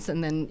freaking dance,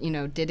 and then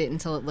did it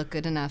until it looked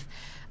good enough.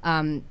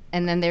 And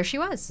then there she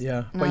was.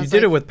 Yeah, but you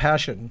did it with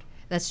passion.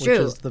 That's true.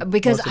 Which is the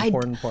most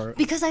important part.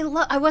 Because I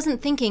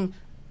wasn't thinking,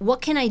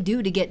 what can I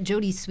do to get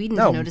Jodie Sweetin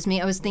to notice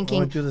me? I was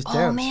thinking, dance.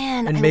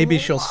 Man, and maybe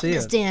she'll see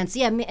this dance.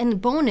 Yeah, and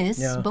bonus,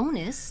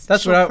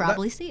 that's she'll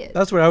probably see it.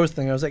 That's what I was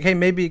thinking. I was like, hey,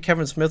 maybe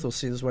Kevin Smith will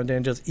see this one day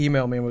and just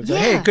email me and we'll say,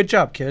 hey, good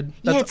job, kid.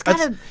 It's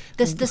gotta,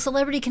 the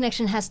celebrity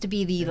connection has to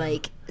be the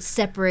like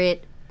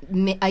separate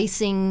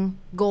icing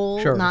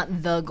goal,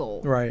 not the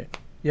goal. Right.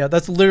 Yeah,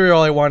 that's literally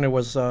all I wanted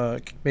was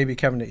maybe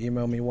Kevin to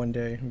email me one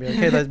day and be like,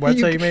 hey, that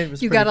website you made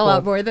was You got a cool.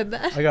 lot more than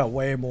that. I got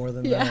way more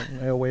than that.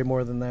 I got way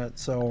more than that.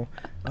 So,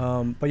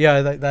 but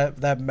yeah,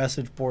 that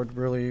message board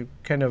really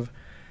kind of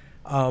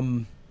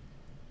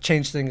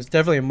changed things,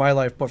 definitely in my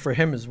life, but for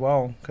him as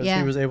well, because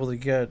he was able to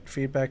get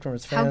feedback from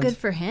his fans. How good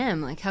for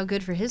him. Like, how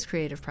good for his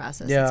creative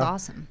process. Yeah. It's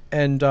awesome.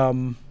 And,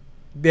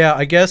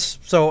 I guess,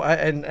 so,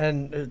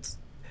 and it's,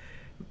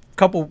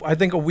 I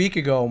think a week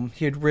ago,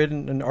 he had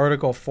written an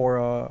article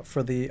for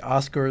the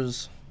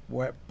Oscars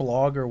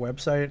blog or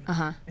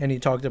website, and he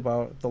talked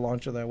about the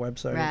launch of that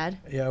website. Rad.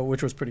 Yeah,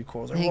 which was pretty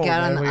cool. Like, he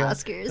got on the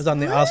Oscars. It was on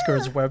the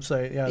Oscars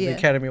website, the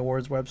Academy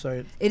Awards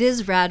website. It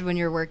is rad when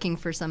you're working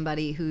for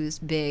somebody who's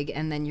big,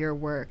 and then your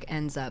work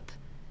ends up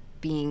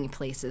being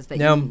places that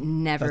you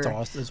never. That's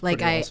awesome. It's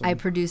like awesome. I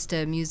produced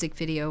a music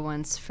video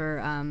once for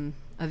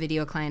a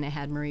video client I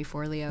had, Marie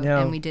Forleo,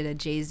 and we did a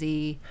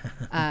Jay-Z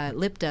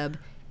lip dub.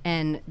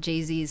 And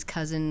Jay-Z's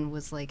cousin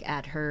was like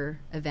at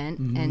her event,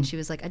 and she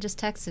was like, I just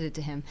texted it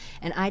to him,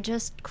 and I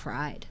just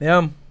cried.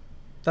 Yeah,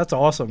 that's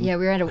awesome. Yeah,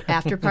 we were at an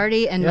after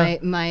party, and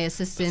my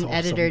assistant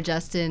editor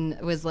Justin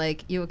was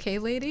like, "You okay,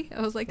 lady?"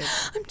 I was like,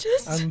 "I'm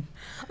just."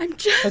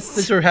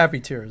 These are happy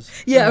tears.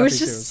 Yeah, I was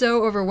just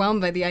so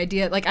overwhelmed by the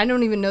idea. Like, I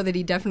don't even know that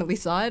he definitely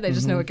saw it. I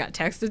just know it got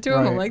texted to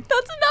him. I'm like,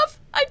 that's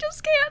enough. I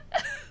just can't.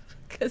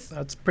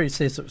 That's a pretty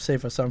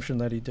safe assumption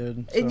that he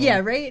did. So. Yeah.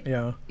 Right.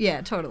 Yeah.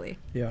 Yeah. Totally.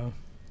 Yeah.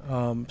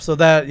 So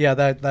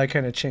that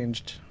kind of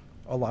changed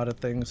a lot of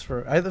things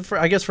for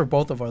I guess for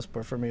both of us,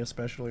 but for me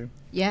especially.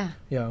 Yeah.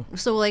 Yeah.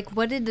 So like,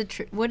 what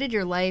did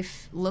your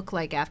life look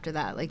like after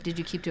that? Like, did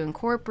you keep doing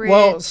corporate?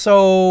 Well,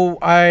 so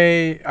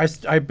I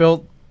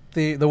built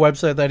the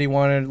website that he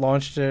wanted,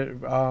 launched it.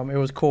 It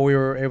was cool. We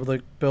were able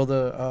to build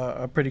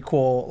a pretty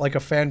cool, like, a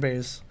fan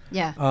base.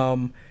 Yeah.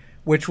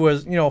 Which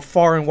was,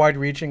 far and wide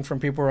reaching from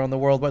people around the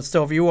world, but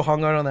still, if you were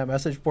hung out on that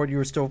message board, you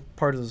were still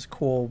part of this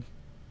cool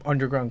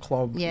underground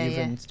club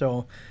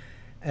still.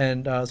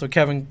 And so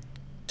Kevin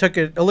took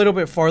it a little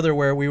bit farther,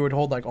 where we would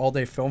hold like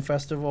all-day film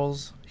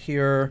festivals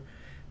here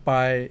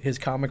by his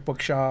comic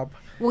book shop.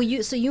 Well,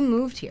 you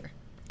moved here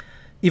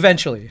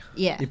eventually.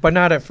 Yeah. But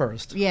not at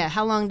first. Yeah.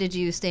 How long did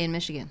you stay in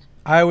Michigan?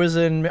 I was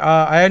in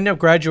I ended up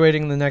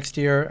graduating the next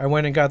year. I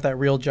went and got that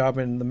real job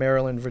in the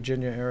Maryland,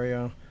 Virginia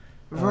area.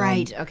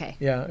 Right. Okay.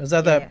 Yeah. Is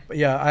that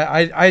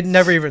I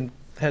never even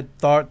had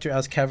thought to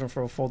ask Kevin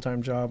for a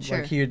full-time job.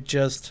 Sure. Like,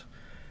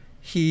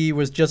 he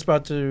was just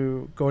about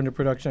to go into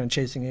production on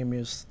Chasing Amy,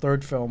 his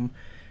third film.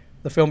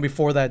 The film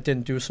before that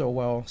didn't do so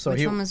well. So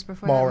Which one was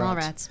before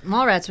that?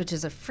 Mallrats, which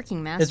is a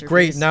freaking masterpiece. It's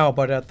great now,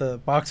 but at the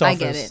box office,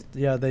 I get it.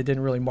 Yeah, they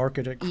didn't really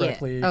market it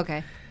correctly. Yeah.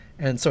 Okay.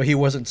 And so he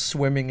wasn't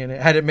swimming in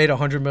it. Had it made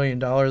 $100 million,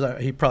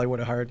 he probably would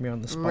have hired me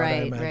on the spot, I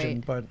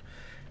imagine. Right.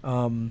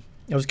 But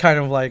it was kind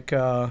of like, it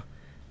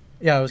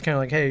was kind of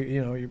like,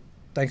 hey,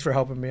 thanks for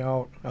helping me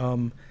out.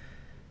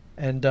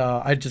 And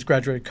I just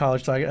graduated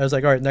college, so I was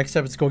like, all right, next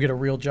step is go get a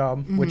real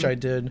job, which I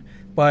did.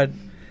 But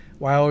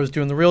while I was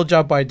doing the real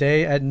job by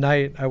day, at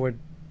night I would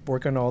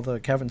work on all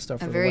the Kevin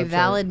stuff. A very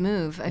valid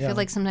move. I feel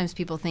like sometimes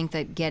people think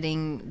that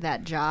getting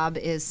that job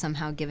is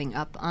somehow giving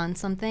up on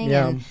something.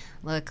 Yeah. And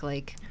look,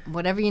 like,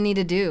 whatever you need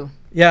to do.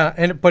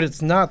 Yeah, but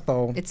it's not,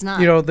 though. It's not.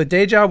 The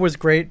day job was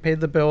great,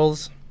 paid the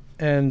bills,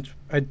 and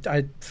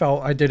I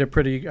felt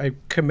I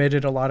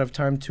committed a lot of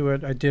time to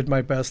it. I did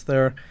my best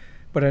there.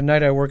 But at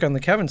night I work on the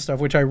Kevin stuff,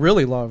 which I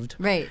really loved.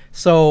 Right.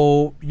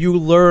 So you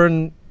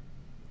learn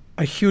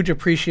a huge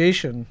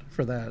appreciation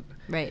for that.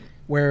 Right.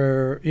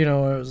 Where, it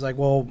was like,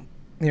 well,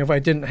 if I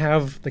didn't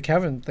have the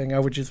Kevin thing, I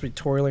would just be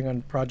toiling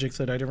on projects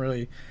that I didn't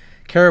really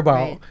care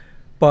about. Right.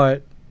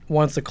 But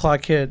once the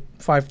clock hit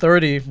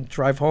 5:30,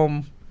 drive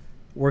home,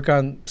 work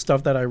on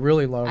stuff that I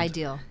really loved.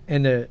 Ideal.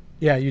 And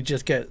you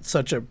just get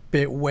such a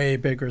way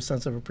bigger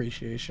sense of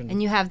appreciation.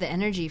 And you have the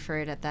energy for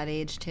it at that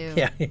age, too.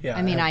 Yeah.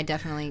 I mean, I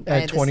definitely...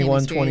 At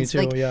 21,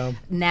 22, like,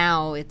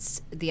 now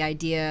it's the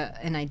idea,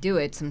 and I do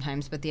it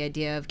sometimes, but the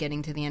idea of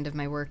getting to the end of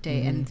my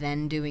workday and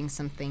then doing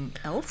something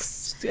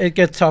else. It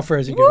gets tougher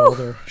as you get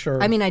older,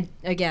 sure. I mean,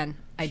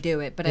 I I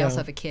do it, but I also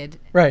have a kid.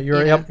 Right.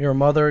 You're a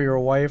mother. You're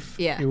a wife.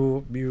 Yeah.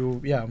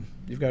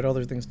 You've got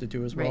other things to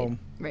do as well.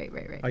 Right.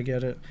 I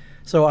get it.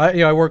 So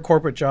I worked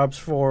corporate jobs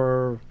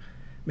for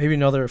maybe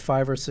another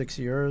 5 or 6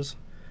 years,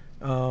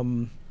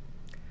 so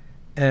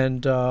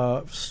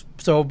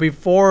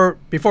before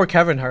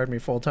Kevin hired me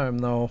full time,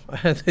 though,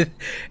 an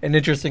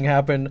interesting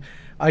happened.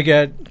 I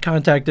get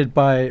contacted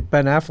by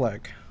Ben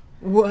Affleck.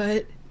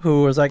 What?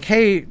 Who was like,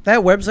 "Hey, that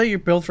website you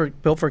built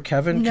for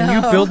Kevin,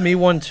 can you build me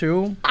one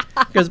too?"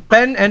 Because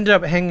Ben ended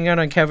up hanging out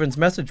on Kevin's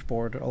message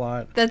board a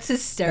lot. That's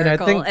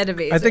hysterical and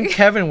amazing. I think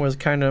Kevin was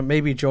kind of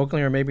maybe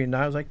jokingly or maybe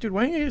not. I was like, "Dude,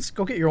 why don't you just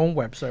go get your own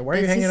website? Why are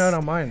you hanging out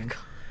on mine?"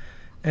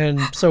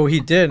 And so he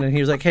did, and he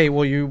was like, "Hey,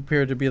 well, you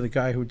appear to be the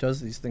guy who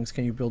does these things.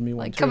 Can you build me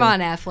one too?" Come on,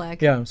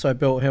 Affleck. Yeah, so I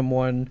built him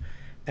one,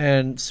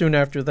 and soon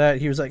after that,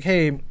 he was like,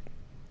 "Hey,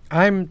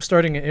 I'm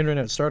starting an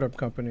internet startup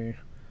company.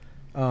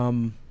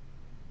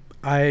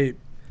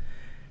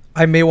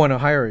 I may want to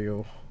hire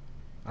you."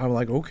 I'm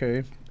like,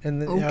 "Okay."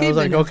 And then I was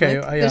like, "Okay."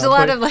 There's a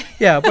lot of like...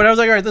 yeah, but I was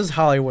like, "All right, this is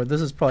Hollywood. This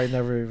is probably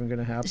never even going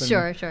to happen."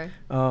 Sure.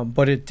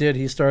 But it did.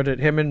 He started,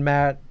 him and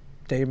Matt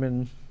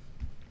Damon,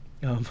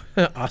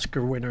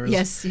 Oscar winners.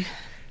 Yes.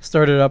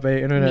 Started up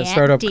a internet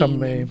startup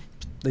company.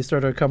 They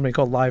started a company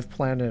called Live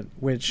Planet,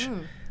 which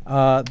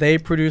they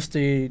produced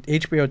the hit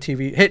HBO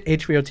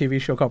TV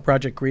show called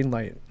Project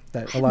Greenlight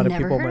that a lot of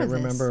people might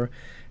remember.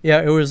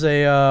 Yeah, it was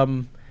a... I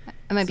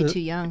might be too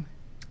young.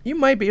 You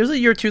might be. It was the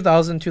year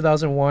 2000,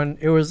 2001.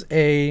 It was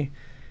a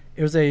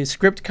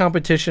script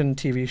competition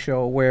TV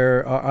show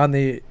where on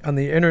the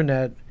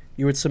internet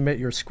you would submit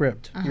your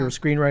script. You're a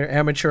screenwriter,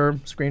 amateur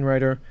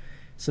screenwriter,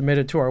 submit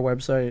it to our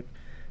website.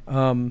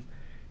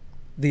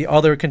 The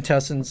other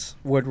contestants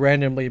would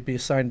randomly be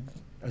assigned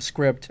a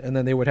script, and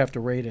then they would have to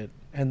rate it.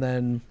 And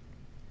then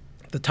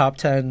the top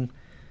 10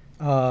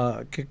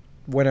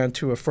 went on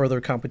to a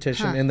further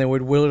competition, and they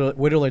would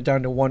whittle it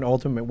down to one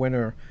ultimate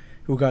winner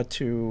who got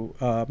to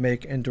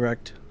make and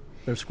direct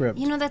their script.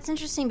 You know, that's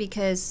interesting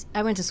because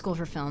I went to school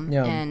for film,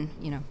 and,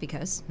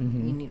 because you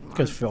need...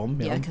 Because film,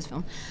 Yeah, because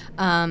film.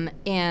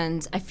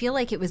 And I feel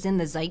like it was in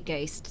the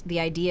zeitgeist, the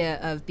idea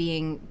of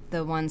being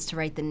the ones to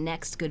write the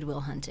next Good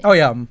Will Hunting. Oh,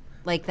 yeah.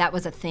 Like, that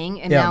was a thing,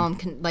 and now I'm,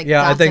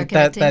 I think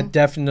that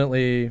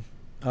definitely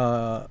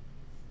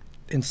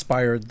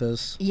inspired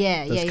this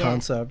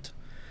concept.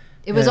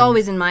 It was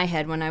always in my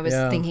head when I was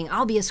thinking,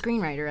 I'll be a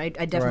screenwriter. I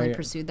definitely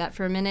pursued that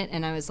for a minute,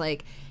 and I was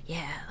like,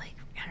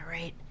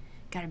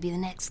 gotta be the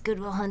next Good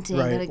Will Hunting,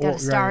 gotta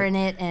star in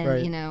it,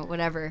 and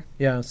whatever.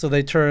 Yeah, so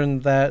they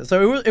turned that.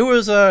 So it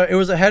was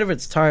ahead of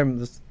its time,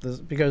 this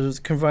because it was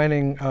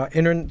combining the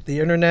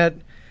internet,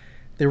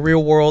 the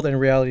real world, and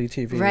reality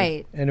TV.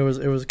 Right. And it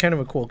was kind of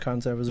a cool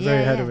concept. It was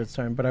very ahead of its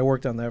time. But I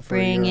worked on that for a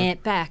year. Bring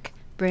it back.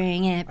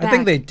 I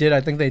think they did.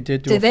 I think they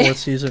did do a fourth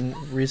season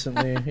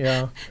recently.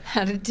 Yeah.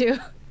 How'd it do?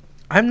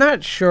 I'm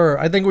not sure.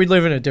 I think we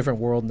live in a different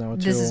world now,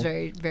 too. This is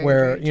very, very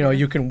where, very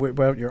you can whip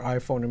out your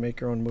iPhone and make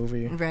your own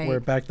movie. Right. Where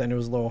back then it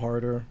was a little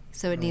harder.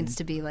 So it needs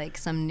to be like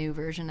some new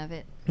version of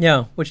it.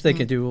 Yeah, which they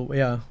could do.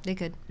 Yeah. They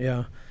could.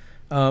 Yeah.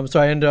 So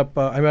I ended up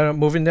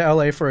moving to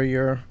LA for a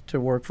year to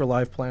work for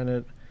Live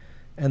Planet.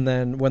 And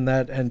then when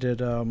that ended,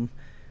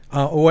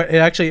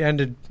 it actually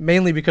ended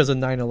mainly because of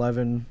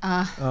 9/11.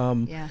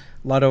 A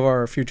lot of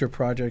our future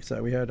projects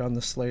that we had on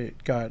the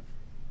slate got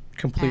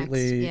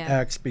completely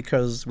axed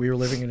because we were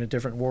living in a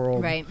different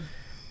world. Right.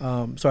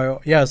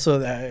 So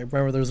I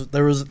remember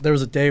there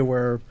was a day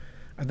where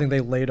I think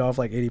they laid off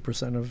like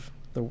 80% of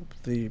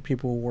the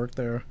people who worked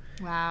there.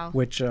 Wow.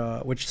 Which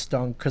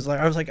stunk because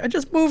I was like, I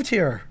just moved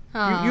here.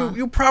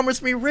 You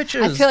promised me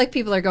riches. I feel like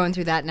people are going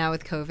through that now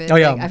with COVID. Oh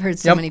yeah. Like, I've heard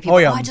so many people.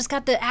 I just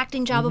got the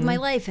acting job of my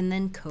life, and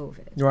then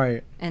COVID.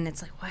 Right. And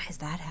it's like, why is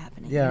that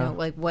happening? Yeah.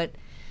 Like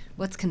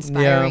what's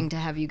conspiring to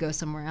have you go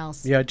somewhere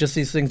else? Yeah, just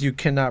these things you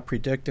cannot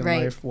predict in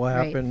life will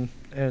happen,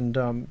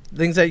 and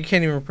things that you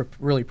can't even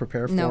really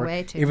prepare for. No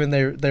way to. Even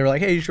they're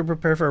like, hey, you should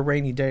prepare for a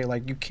rainy day.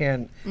 Like you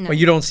can't, but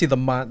you don't see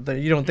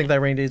you don't think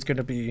that rainy day is going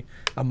to be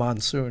a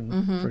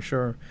monsoon for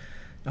sure.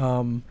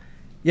 It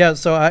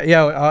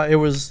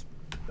was,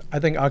 I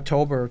think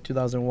October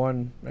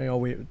 2001. They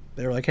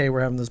were like, hey,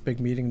 we're having this big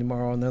meeting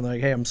tomorrow, and then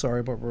like, hey, I'm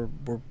sorry, but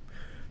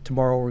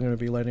tomorrow we're going to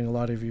be letting a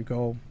lot of you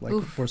go.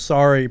 Like we're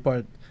sorry,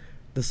 but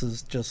this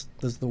is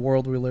the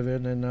world we live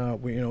in,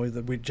 and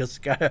we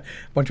just got a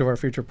bunch of our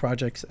future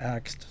projects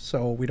axed,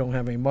 so we don't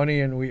have any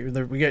money, and you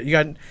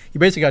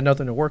basically got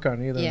nothing to work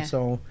on either. Yeah.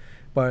 So,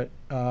 but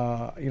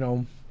CHR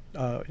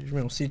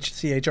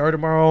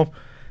tomorrow,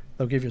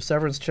 they'll give you a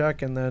severance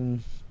check, and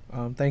then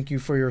thank you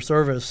for your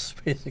service,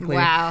 basically.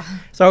 Wow.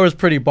 So I was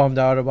pretty bummed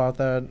out about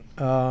that,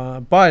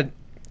 but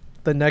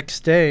the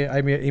next day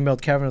I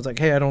emailed Kevin. I was like,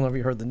 hey, I don't know if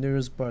you heard the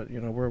news, but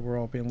we're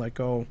all being let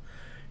go.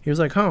 He was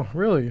like, huh,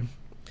 really?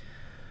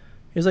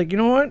 He's like, you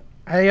know what?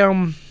 Why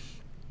don't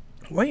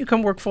you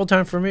come work full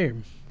time for me?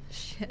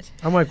 Shit.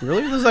 I'm like,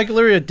 really? This is like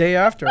literally a day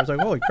after. I was like,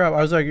 holy crap.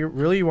 I was like,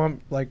 you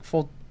want like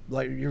full,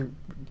 like you're.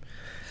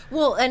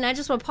 Well, and I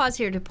just want to pause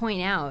here to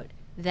point out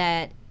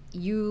that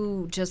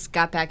you just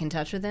got back in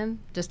touch with him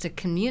just to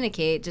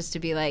communicate, just to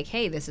be like,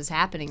 hey, this is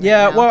happening right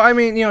now. Well, I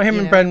mean, him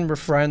and Ben were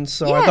friends,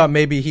 so I thought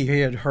maybe he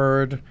had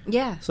heard.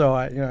 Yeah. So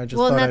I just thought I'd reach out.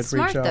 Well, that's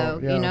smart,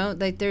 though.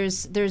 Like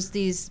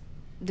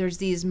there's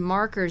these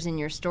markers in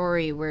your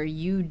story where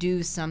you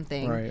do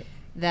something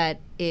that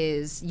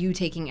is you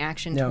taking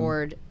action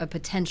toward a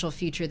potential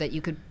future that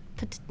you could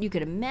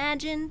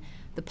imagine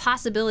the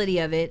possibility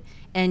of it,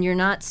 and you're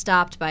not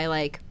stopped by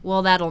like,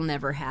 well, that'll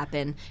never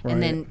happen.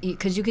 And then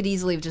because you could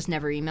easily have just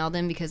never emailed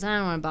him because I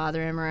don't want to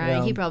bother him,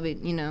 or he probably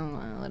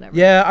whatever.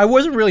 Yeah, I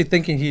wasn't really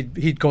thinking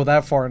he'd go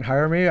that far and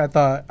hire me. I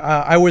thought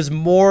I was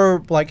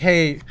more like,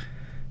 hey,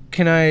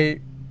 can I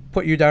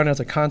put you down as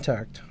a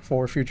contact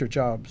for future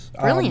jobs?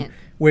 Brilliant.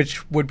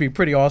 Which would be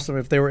pretty awesome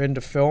if they were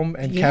into film,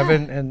 and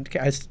Kevin and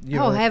I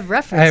have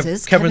references. I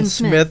have Kevin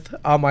Smith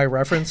on my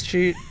reference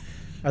sheet.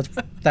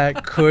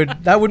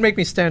 That would make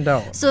me stand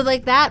out. So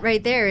like that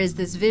right there is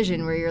this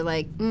vision where you're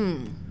like,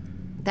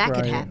 that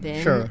could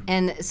happen. Sure.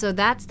 And so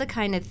that's the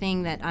kind of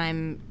thing that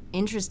I'm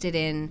interested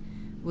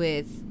in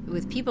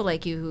with people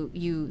like you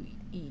who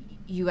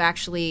you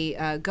actually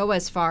go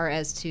as far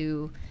as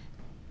to,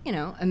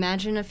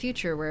 imagine a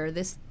future where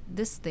this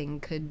thing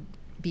could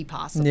be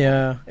possible.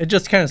 Yeah, it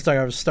just kind of stuck.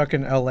 I was stuck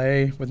in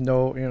LA with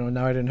now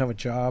I didn't have a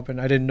job,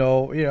 and I didn't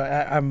know,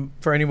 I'm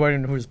for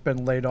anybody who's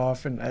been laid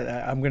off, and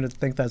I'm going to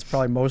think that's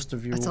probably most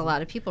of you. That's a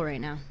lot of people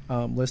right now.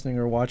 Listening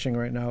or watching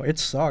right now. It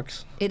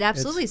sucks. It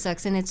absolutely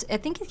sucks, and I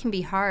think it can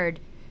be hard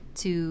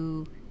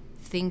to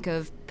think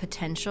of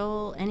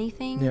potential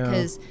anything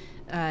because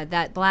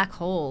that black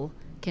hole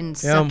can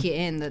suck you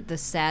in, the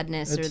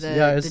sadness or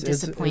the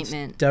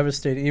disappointment. It's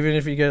devastating. Even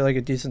if you get like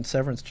a decent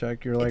severance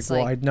check, you're like,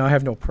 well, I now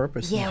have no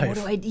purpose in life. What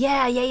do I?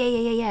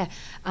 Yeah.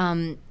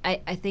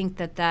 I think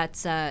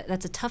that's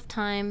a tough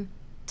time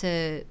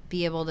to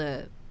be able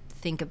to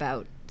think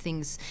about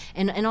things,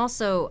 and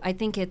also I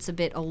think it's a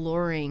bit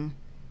alluring,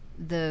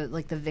 the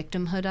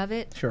victimhood of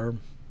it. Sure.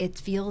 It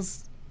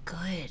feels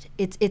good.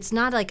 It's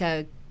not like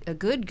a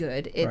good.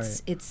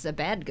 It's a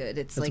bad good.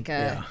 It's like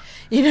and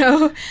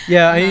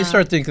you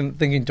start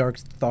thinking dark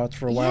thoughts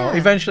for a while.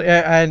 Eventually,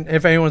 and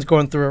if anyone's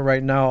going through it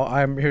right now,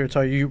 I'm here to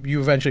tell you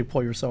eventually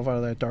pull yourself out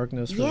of that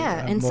darkness.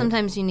 And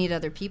sometimes you need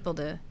other people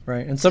to.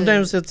 Right, and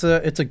sometimes it's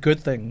a good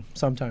thing.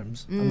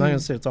 Sometimes I'm not gonna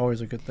say it's always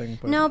a good thing.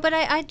 But no, but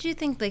I do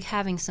think like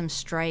having some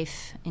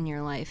strife in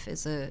your life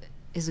is a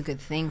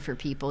good thing for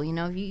people. You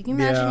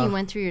imagine you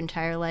went through your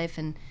entire life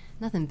and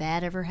nothing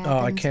bad ever happened. Oh,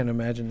 I can't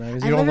imagine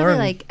that. I don't learn.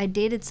 I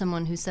dated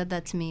someone who said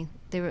that to me.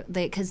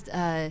 Because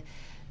I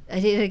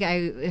dated a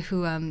guy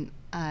who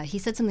he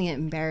said something that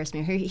embarrassed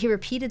me. He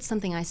repeated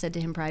something I said to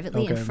him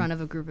privately in front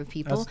of a group of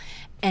people,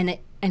 and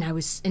he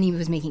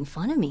was making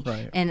fun of me.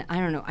 Right. And I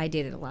don't know. I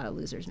dated a lot of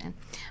losers, man.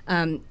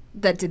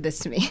 That did this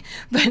to me.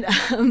 But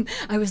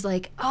I was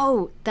like,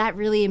 oh, that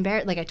really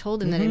embarrassed. Like I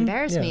told him that it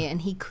embarrassed me,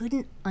 and he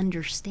couldn't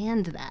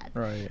understand that.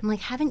 Right. I'm like,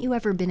 haven't you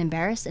ever been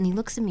embarrassed? And he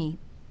looks at me.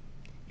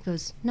 He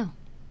goes, no.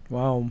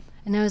 Wow.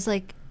 And I was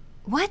like,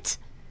 what?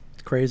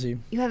 It's crazy.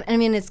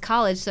 It's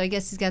college, so I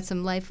guess he's got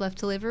some life left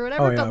to live or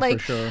whatever. Oh, yeah, but like,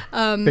 for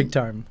sure. Big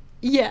time.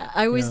 Yeah,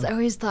 I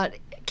always thought,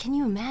 can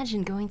you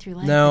imagine going through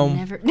life and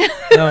never...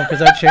 No, because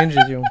that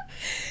changes you.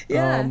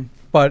 Yeah.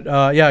 But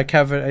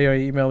Kevin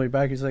he emailed me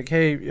back. He's like,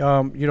 hey,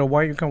 why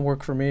don't you come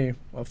work for me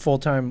full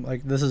time?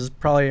 Like, this is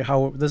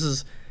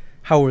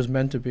how it was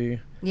meant to be.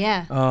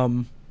 Yeah.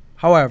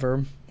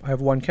 However, I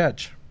have one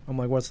catch. I'm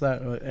like, what's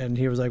that? And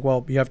he was like,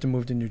 well, you have to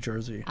move to New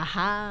Jersey.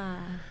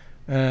 Aha.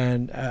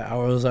 And I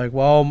was like,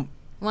 well,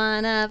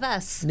 one of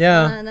us.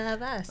 Yeah. One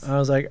of us. I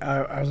was like,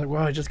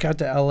 well, I just got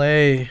to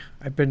LA.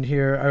 I've been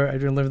here. I've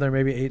been living there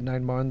maybe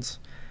 8-9 months.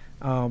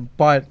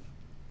 But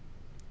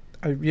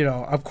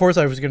of course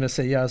I was going to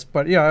say yes,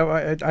 but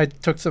I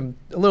took a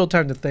little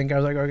time to think. I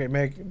was like, okay,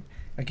 maybe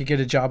I could get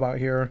a job out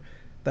here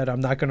that I'm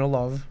not going to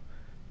love,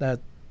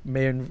 that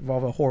may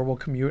involve a horrible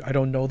commute. I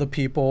don't know the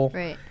people.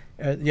 Right.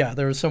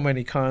 There were so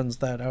many cons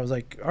that I was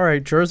like, all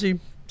right, Jersey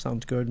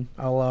sounds good.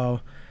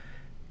 I'm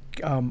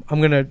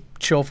going to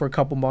chill for a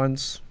couple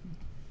months,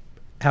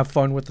 have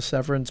fun with the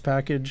severance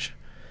package,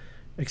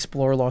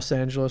 explore Los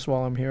Angeles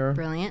while I'm here.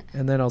 Brilliant.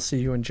 And then I'll see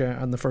you on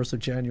the 1st of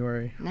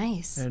January.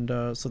 Nice. And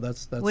so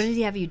that's what did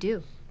he have you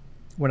do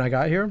when I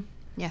got here?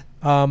 Yeah.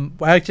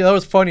 Actually, that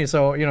was funny.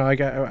 So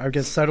I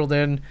get settled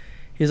in.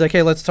 He's like,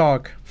 hey, let's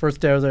talk. First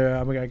day I was there,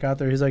 I got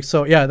there. He's like,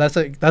 so yeah,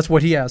 that's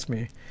what he asked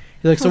me.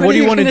 He's like, so what do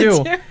you want to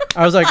do?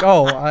 I was like,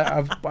 oh,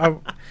 I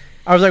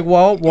was like,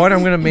 well, one, I'm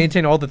going to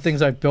maintain all the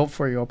things I've built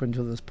for you up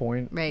until this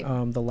point. Right.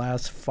 The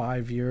last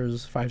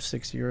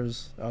 5-6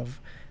 years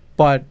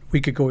but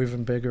we could go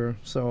even bigger.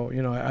 So,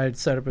 I had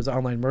set up his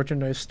online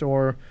merchandise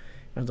store.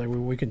 I was like,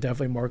 we can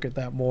definitely market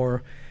that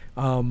more.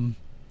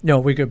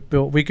 We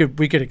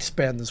could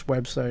expand this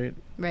website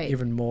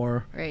even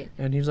more. Right.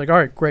 And he was like, all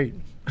right, great.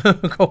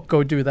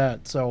 go do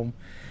that. So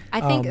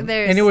I think and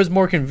it was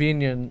more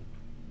convenient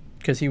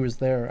because he was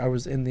there. I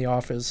was in the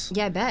office.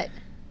 Yeah, I bet.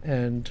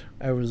 And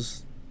I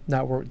was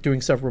not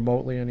doing stuff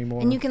remotely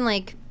anymore. And you can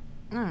I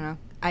don't know,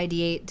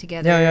 ideate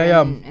together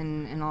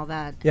and all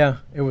that. Yeah,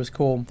 it was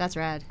cool. That's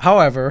rad.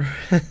 However,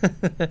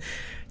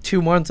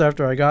 2 months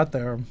after I got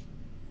there,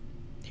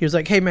 he was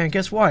like, hey, man,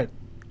 guess what?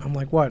 I'm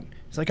like, what?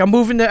 He's like, I'm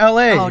moving to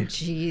L.A. Oh,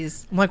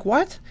 jeez. I'm like,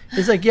 what?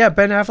 He's like, yeah,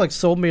 Ben Affleck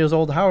sold me his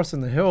old house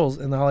in the hills,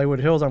 in the Hollywood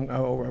Hills.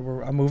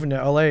 I'm moving to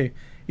L.A.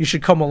 You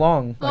should come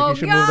along. Like, you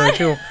should move there,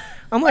 too.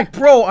 I'm like,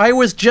 bro, I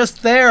was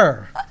just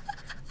there.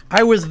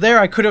 I was there.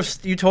 I could have.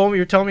 You're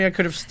telling me I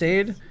could have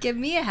stayed. Give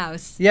me a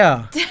house.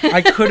 Yeah,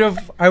 I could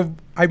have.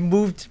 I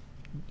moved.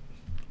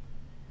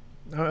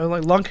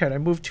 Like Lunkhead, I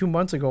moved 2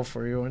 months ago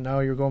for you, and now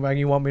you're going back. And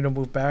you want me to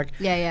move back?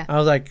 Yeah. I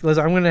was like,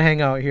 listen, I'm gonna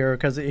hang out here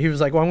because he was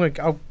like, well, we're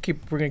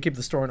gonna keep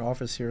the store and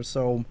office here.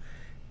 So,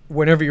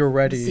 whenever you're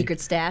ready. The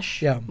secret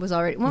stash. Yeah. Was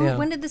already.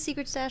 When did the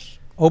secret stash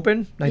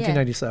open?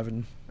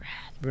 1997. Yeah.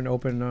 Been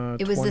open.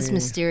 It was this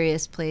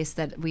mysterious place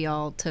that we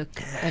all took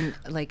and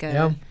like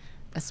a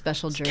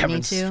special journey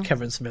to.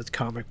 Kevin Smith's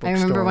comic book store. I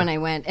remember when I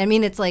went. I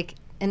mean, it's like,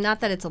 and not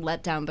that it's a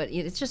letdown, but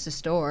it's just a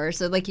store.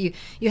 So like you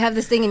have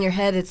this thing in your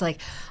head. It's like,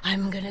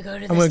 I'm gonna go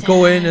to. I'm gonna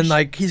go in and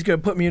like he's gonna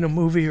put me in a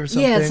movie or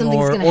something. Yeah,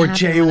 something's gonna or happen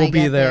Jay will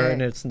be there,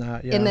 and it's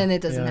not. Yeah. And then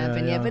it doesn't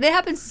happen yet, but it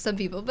happens to some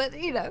people. But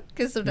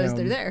because sometimes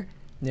they're there.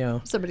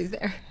 Yeah. Somebody's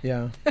there.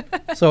 Yeah.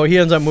 So he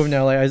ends up moving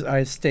to LA.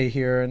 I stay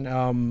here,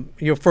 and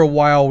for a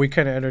while we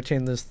kind of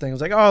entertained this thing. It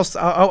was like, oh,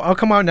 I'll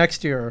come out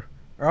next year,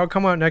 or I'll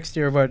come out next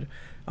year. But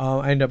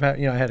I ended up,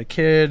 I had a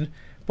kid,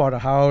 bought a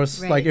house.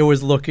 Right. Like it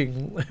was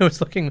looking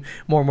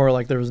more and more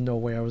like there was no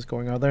way I was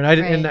going out there. And I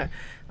didn't. Right.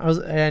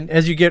 And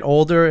as you get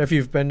older, if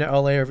you've been to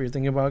LA or if you're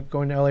thinking about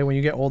going to LA, when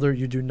you get older,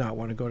 you do not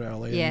want to go to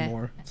LA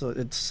anymore. So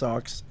it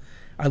sucks.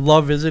 I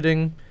love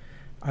visiting.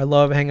 I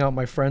love hanging out with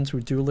my friends who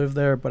do live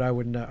there, but I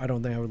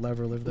don't think I would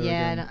ever live there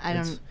again.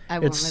 Yeah, I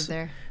won't live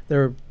there.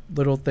 There are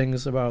little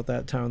things about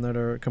that town that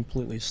are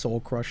completely soul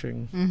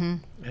crushing,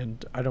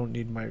 and I don't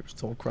need my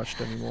soul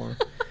crushed anymore.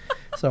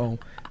 So,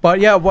 but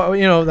yeah,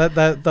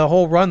 that the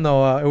whole run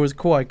though, it was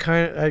cool.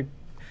 I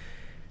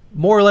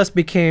more or less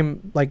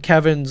became like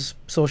Kevin's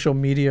social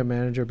media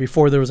manager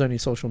before there was any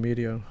social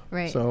media.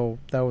 Right. So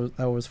that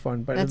was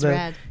fun. But that's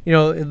rad.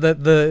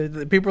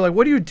 The people are like,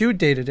 what do you do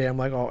day to day? I'm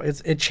like,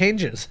 it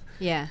changes.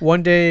 Yeah.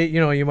 One day,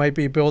 you might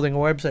be building a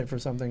website for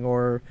something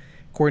or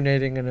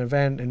coordinating an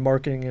event and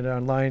marketing it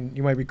online.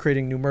 You might be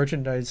creating new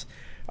merchandise.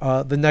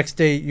 The next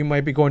day, you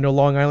might be going to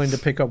Long Island to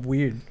pick up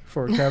weed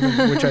for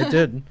Kevin, which I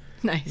did.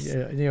 Nice.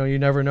 Yeah, you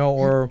never know,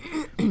 or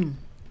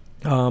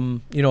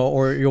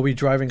or you'll be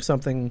driving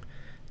something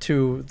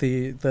to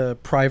the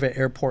private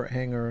airport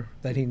hangar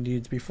that he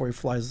needs before he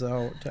flies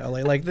out to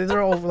LA. Like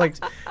they're all like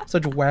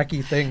such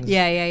wacky things.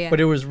 Yeah. But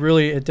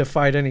it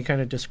defied any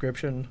kind of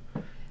description.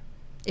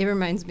 It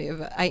reminds me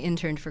of I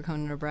interned for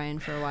Conan O'Brien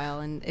for a while,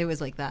 and it was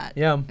like that.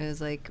 Yeah. It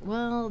was like,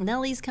 well,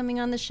 Nelly's coming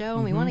on the show,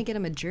 and we want to get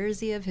him a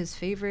jersey of his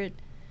favorite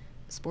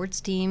sports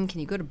team. Can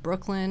you go to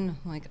Brooklyn?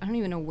 I'm like, I don't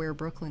even know where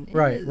Brooklyn is.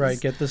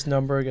 Right. Get this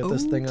number, get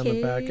this thing on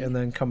the back, and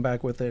then come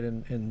back with it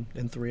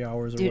in 3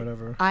 hours or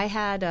whatever. I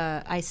had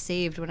I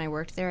saved when I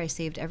worked there. I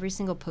saved every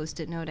single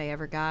Post-it note I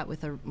ever got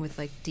with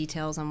like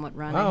details on what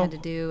run I had to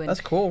do. And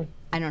that's cool.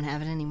 I don't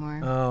have it anymore.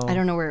 Oh, I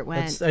don't know where it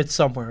went. It's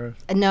somewhere.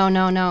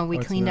 No. We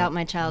cleaned out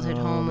my childhood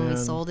home and we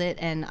sold it,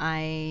 and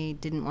I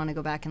didn't want to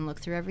go back and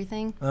look through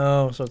everything.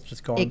 Oh, so it's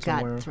just gone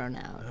somewhere. It got thrown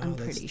out. I'm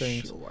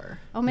pretty sure.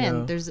 Oh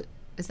man,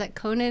 is that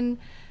Conan?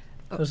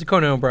 There's a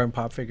Conan O'Brien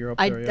pop figure up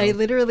there. I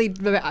literally,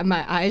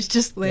 my eyes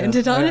just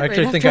landed on it. I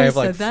actually think I have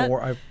like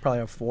 4. I probably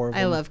have 4 of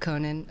them. I love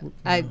Conan.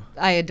 I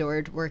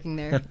adored working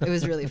there. It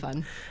was really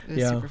fun. It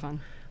was super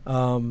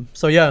fun.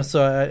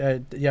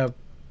 So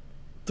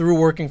through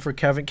working for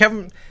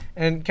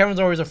Kevin's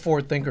always a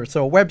forward thinker.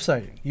 So a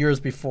website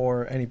years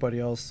before anybody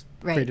else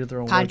created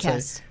their own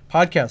website.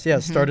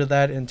 Podcast, started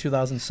that in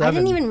 2007. I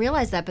didn't even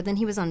realize that, but then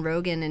he was on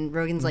Rogan, and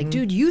Rogan's like,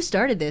 dude, you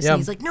started this. And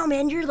he's like, no,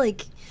 man, you're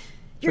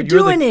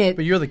doing it.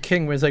 But you're the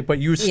king. It's like, but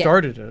you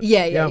started it.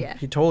 Yeah.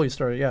 He totally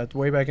started. Yeah,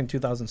 way back in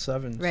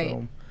 2007. Right.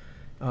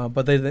 So,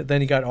 but then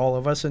he got all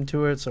of us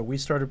into it. So we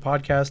started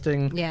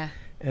podcasting. Yeah.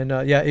 And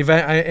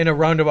in a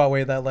roundabout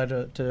way, that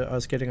led to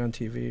us getting on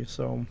TV.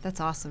 So that's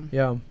awesome.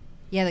 Yeah.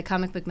 Yeah, the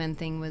Comic Book Men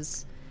thing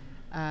was.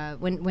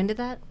 When did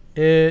that?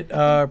 It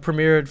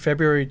premiered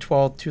February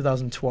 12th,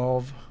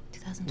 2012.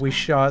 2012. We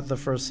shot the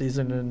first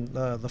season in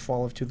the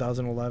fall of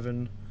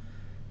 2011.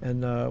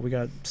 And we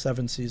got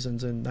 7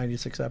 seasons and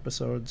 96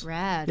 episodes.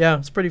 Rad. Yeah,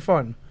 it's pretty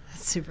fun.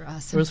 That's super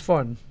awesome. It was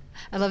fun.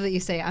 I love that you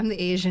say, I'm the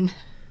Asian.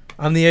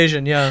 I'm the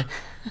Asian, yeah.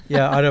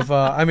 Out of,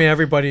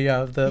 everybody,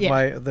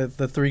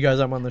 the 3 guys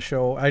I'm on the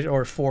show,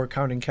 or 4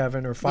 counting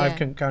Kevin, or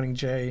 5 counting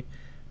Jay,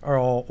 are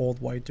all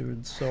old white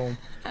dudes. So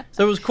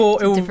it was cool.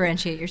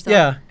 Differentiate yourself.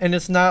 Yeah, and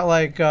it's not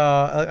like,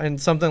 and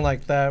something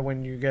like that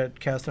when you get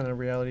cast on a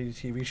reality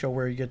TV show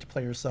where you get to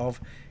play yourself,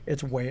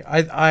 it's way.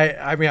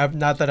 I mean, I've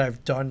not that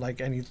I've done like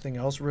anything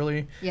else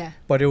really. Yeah.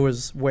 But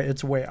it's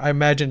way. I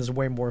imagine it's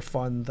way more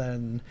fun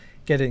than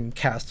getting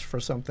cast for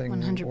something.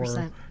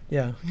 100%.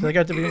 Yeah, 'cause I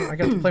got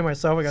to play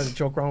myself. I got to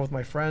joke around with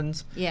my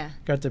friends. Yeah.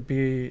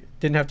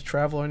 Didn't have to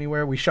travel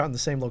anywhere. We shot in the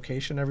same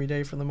location every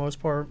day for the most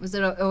part. Was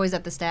it always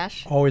at the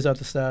Stash? Always at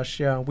the Stash,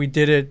 yeah. We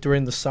did it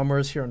during the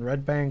summers here in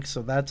Red Bank,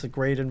 so that's a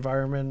great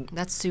environment.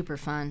 That's super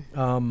fun.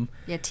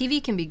 Yeah,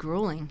 TV can be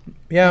grueling.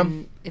 Yeah.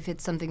 And if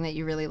it's something that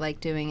you really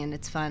like doing and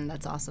it's fun,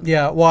 that's awesome.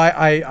 Yeah, well,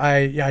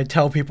 I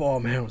tell people, oh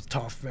man, it was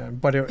tough, man,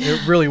 but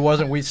it really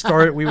wasn't. We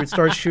would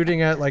start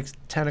shooting at like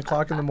 10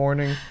 o'clock in the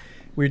morning.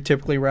 We'd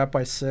typically wrap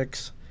by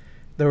 6.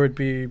 There would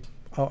be,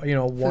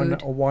 one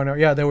hour.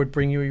 Yeah, they would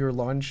bring you your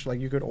lunch. Like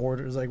you could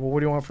order. It's like, well, what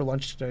do you want for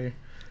lunch today?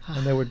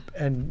 And they would,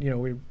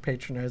 we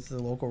patronize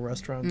the local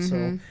restaurants.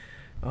 So,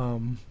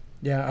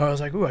 yeah, I was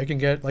like, ooh, I can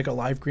get like a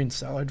live green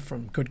salad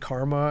from Good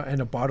Karma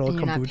and a bottle of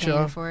kombucha. You're not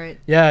paying for it.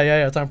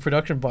 Yeah, it's on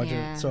production budget.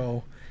 Yeah.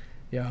 So,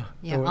 yeah.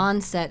 Yeah, on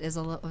set is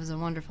a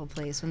wonderful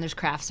place when there's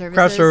craft services.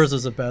 Craft service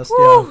is the best.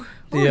 Woo!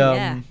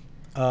 Yeah.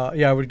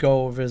 I would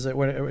go visit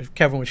when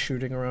Kevin was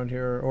shooting around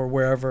here or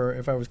wherever.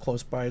 If I was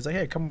close by, he's like,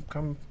 "Hey, come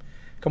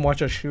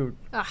watch us shoot."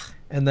 Ugh.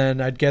 And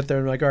then I'd get there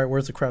and like, "All right,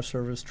 where's the craft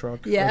service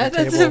truck?" Yeah,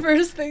 that's the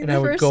first thing. And I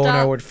would go and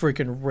I would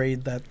freaking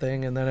raid that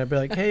thing, and then I'd be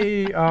like,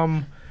 "Hey,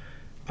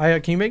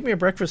 can you make me a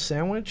breakfast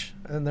sandwich?"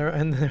 And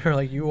they're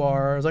like, "You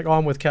are?" I was like, "Oh,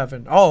 I'm with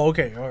Kevin." "Oh,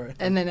 okay, all right."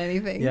 And then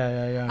anything.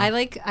 Yeah.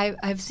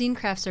 I've seen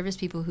craft service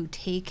people who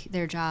take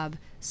their job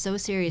so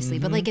seriously,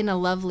 but like in a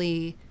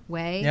lovely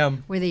way,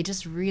 where they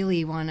just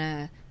really want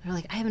to. They're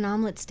like, "I have an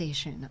omelet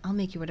station. I'll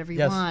make you whatever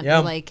you want." Yeah.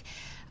 Or like,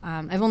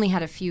 I've only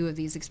had a few of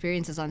these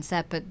experiences on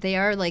set, but they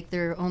are like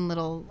their own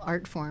little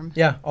art form.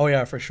 Yeah. Oh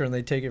yeah, for sure. And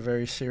they take it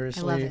very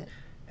seriously. I love it.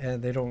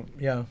 And they don't.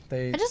 Yeah.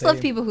 I just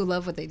love people who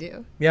love what they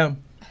do. Yeah.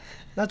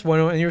 That's one,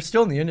 and you're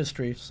still in the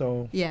industry,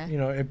 so yeah.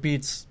 It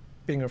beats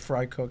being a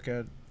fry cook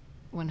at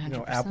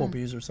 100%.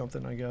 Applebee's or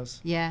something, I guess.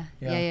 Yeah.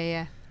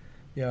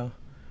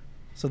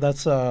 So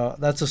that's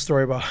a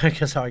story about, I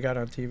guess, how I got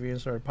on TV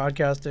and started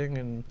podcasting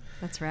and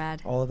that's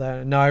rad. All of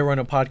that. And now I run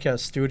a podcast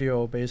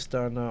studio based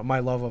on my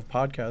love of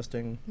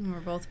podcasting. And we're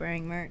both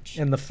wearing merch.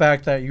 And the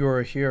fact that you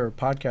are here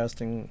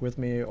podcasting with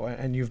me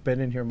and you've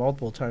been in here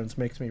multiple times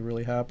makes me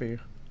really happy.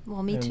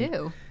 Well, me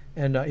too.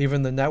 And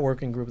even the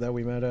networking group that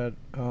we met at.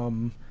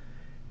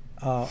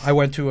 I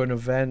went to a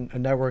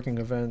networking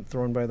event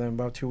thrown by them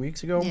about 2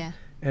 weeks ago. Yeah.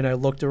 And I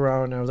looked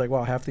around and I was like,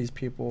 wow, half these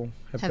people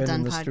have been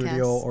in the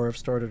studio or have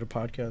started a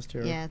podcast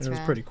here. Yeah, and it was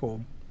pretty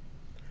cool.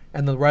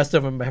 And the rest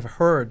of them have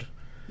heard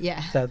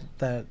that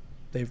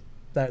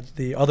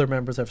the other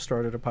members have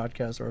started a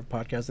podcast or a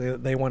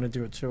podcast. They want to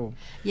do it too.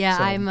 Yeah,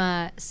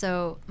 so.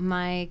 So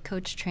my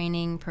coach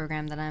training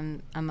program that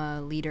I'm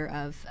a leader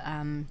of,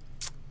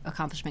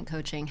 Accomplishment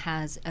Coaching,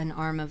 has an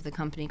arm of the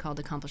company called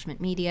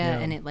Accomplishment Media,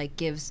 and it like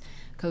gives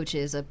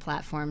coaches a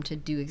platform to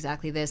do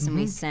exactly this. And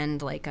we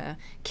send like a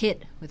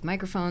kit with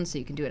microphones so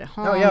you can do it at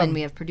home. And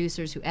we have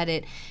producers who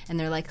edit, and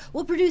they're like,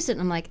 "We'll produce it."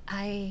 And I'm like,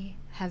 "I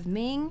have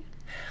Ming."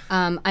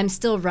 I'm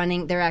still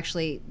running. They're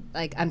actually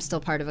like, I'm still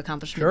part of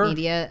Accomplishment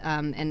Media,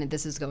 and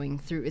this is going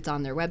through. It's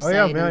on their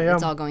website. And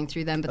it's all going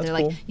through them. But they're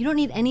like, "You don't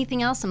need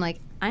anything else." I'm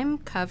like, I'm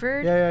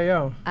covered.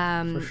 Yeah.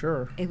 For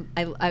sure.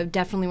 I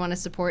definitely want to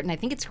support, and I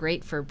think it's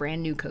great for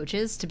brand new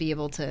coaches to be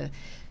able to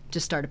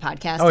just start a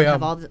podcast and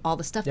have all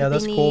the stuff that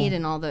they need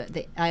and all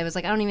the. I was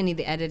like, I don't even need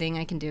the editing.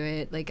 I can do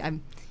it. Like I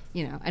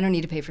don't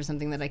need to pay for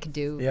something that I could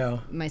do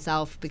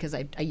myself because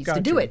I used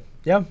to do it.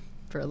 Yeah.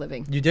 For a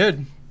living. You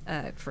did.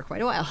 For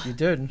quite a while. You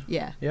did.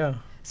 Yeah. Yeah.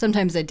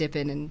 Sometimes I dip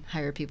in and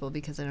hire people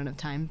because I don't have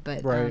time,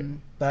 but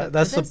I'm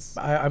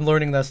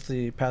learning that's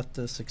the path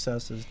to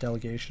success is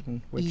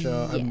delegation, which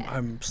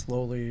I'm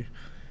slowly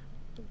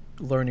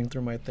learning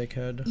through my thick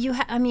head. You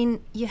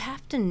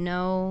have to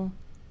know,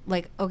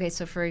 like, okay,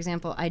 so for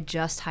example, I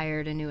just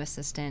hired a new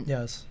assistant.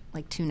 Yes.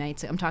 Like 2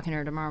 nights. I'm talking to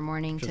her tomorrow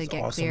morning to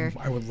get awesome. clear.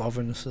 I would love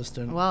an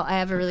assistant. Well, I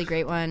have a really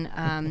great one.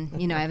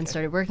 I haven't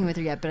started working with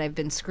her yet, but I've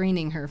been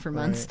screening her for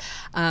months.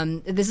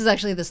 This is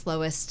actually the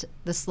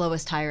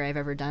slowest hire I've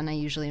ever done. I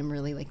usually am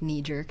really like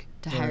knee jerk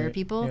to hire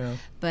people,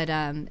 but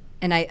and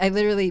I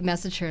literally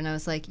messaged her and I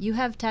was like, "You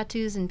have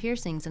tattoos and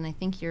piercings, and I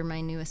think you're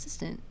my new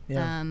assistant.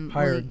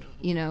 Hired.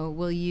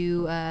 Will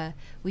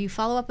you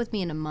follow up with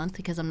me in a month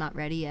because I'm not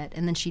ready yet?"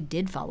 And then she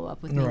did follow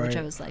up with me, which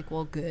I was like,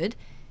 "Well, good.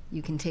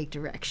 You can take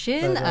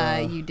direction.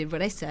 You did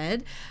what I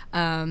said."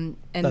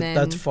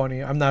 That's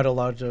funny. I'm not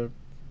allowed to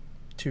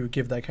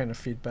give that kind of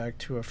feedback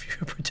to a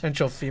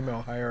potential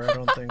female hire. I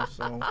don't think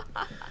so.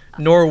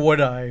 Nor would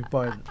I,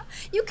 but...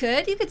 You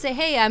could say,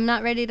 "Hey, I'm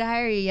not ready to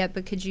hire you yet,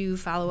 but could you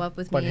follow up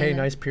with me?" But hey,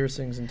 nice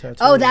piercings and tattoos.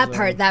 Oh, that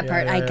part.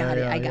 I got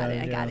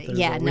it.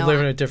 Yeah, we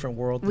live in a different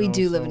world. We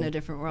do live in a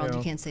different world.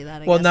 You can't say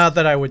that, I guess. guess. Not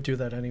that I would do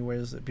that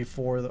anyways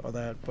before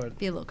that, but...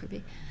 Be a little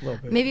creepy. A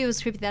little bit. Maybe it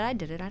was creepy that I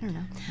did it. I don't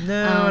know.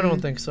 No, I don't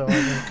think so.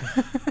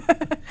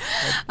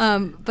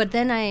 But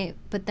then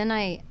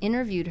I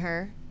interviewed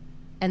her.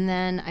 And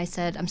then I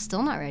said, "I'm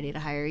still not ready to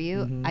hire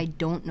you. I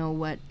don't know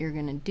what you're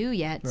going to do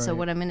yet. Right. So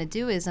what I'm going to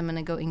do is I'm going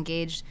to go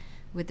engage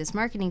with this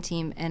marketing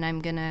team, and I'm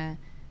going to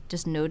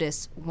just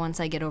notice once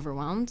I get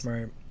overwhelmed.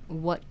 Right.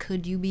 What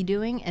could you be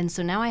doing? And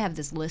so now I have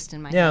this list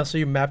in my head. Yeah, so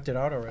you mapped it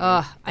out already.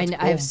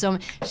 I have so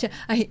much.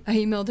 I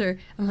emailed her,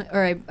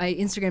 I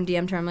Instagram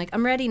DM'd her. I'm like,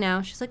 I'm ready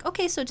now. She's like,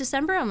 okay, so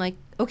December. I'm like,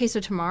 okay,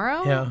 so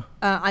tomorrow. Yeah.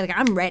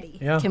 I'm ready.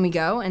 Yeah. Can we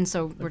go? And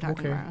so we're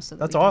talking tomorrow. So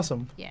that's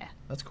awesome. Yeah.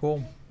 That's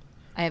cool.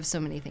 I have so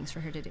many things for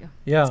her to do.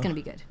 Yeah. It's gonna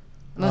be good.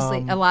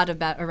 Mostly a lot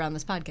about around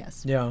this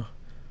podcast. Yeah.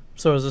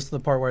 So is this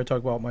the part where I talk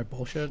about my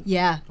bullshit?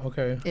 Yeah.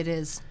 Okay. It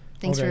is.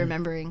 Thanks for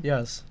remembering.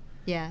 Yes.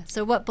 Yeah.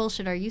 So what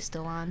bullshit are you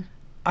still on?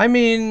 I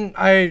mean,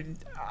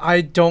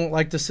 I don't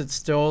like to sit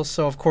still,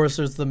 so of course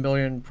there's the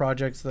million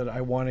projects that I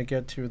want to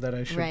get to, that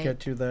I should get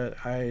to, that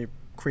I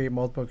create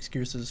multiple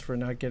excuses for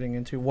not getting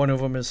into. One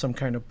of them is some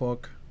kind of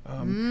book.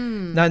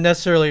 Not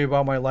necessarily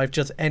about my life,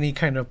 just any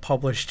kind of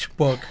published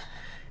book.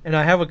 And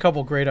I have a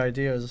couple great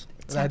ideas.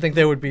 I think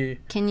they would be...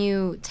 Can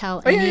you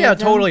tell any of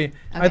them? Totally. Okay.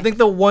 I think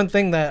the one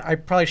thing that I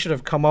probably should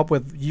have come up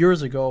with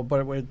years ago,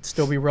 but it would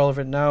still be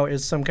relevant now,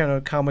 is some kind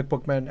of Comic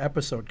Book Man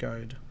episode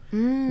guide.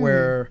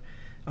 Where...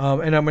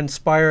 and I'm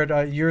inspired.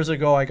 Years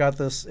ago, I got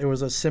this. It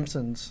was a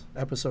Simpsons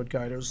episode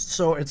guide. It's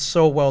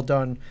so well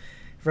done,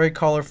 very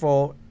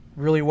colorful,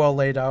 really well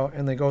laid out,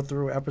 and they go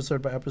through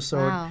episode by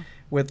episode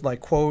with like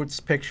quotes,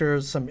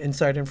 pictures, some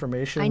inside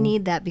information. I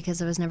need that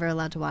because I was never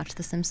allowed to watch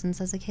The Simpsons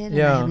as a kid,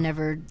 and I have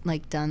never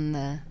done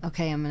the I'm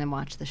gonna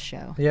watch the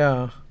show.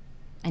 Yeah.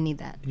 I need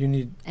that. You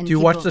need. Do you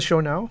watch the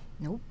show now?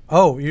 Nope.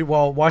 Oh,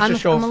 watch the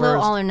show I'm first. I'm a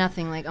little all or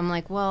nothing. I'm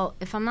like, well,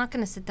 if I'm not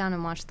gonna sit down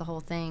and watch the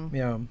whole thing.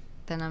 Yeah.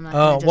 Then I'm not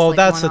gonna just, well,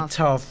 that's a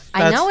tough.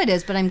 I know it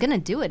is, but I'm gonna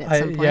do it at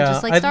some point,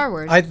 just like Star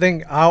Wars. I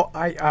think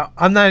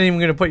I'm not even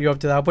gonna put you up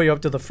to that. I'll put you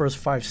up to the first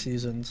 5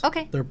 seasons.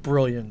 Okay. They're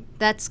brilliant.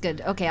 That's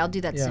good. Okay, I'll do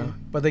that soon.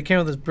 But they came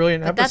with this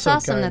brilliant episode That's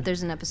awesome guide. that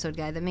there's an episode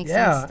guide. That makes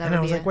sense. Yeah, and I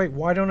was like, wait,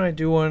 why don't I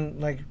do one?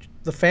 Like,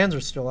 the fans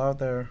are still out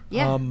there.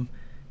 Yeah.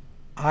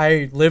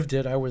 I lived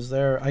it. I was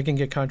there. I can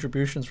get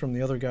contributions from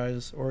the other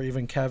guys, or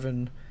even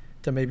Kevin,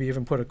 to maybe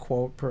even put a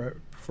quote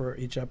for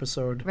each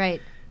episode.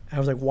 Right. I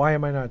was like, why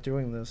am I not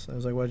doing this? I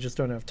was like, well, I just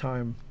don't have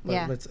time.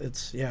 But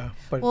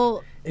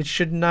but it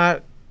should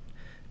not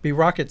be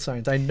rocket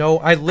science. I know.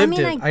 I lived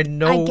it. I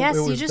know it was there. I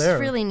guess you just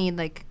really need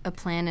like a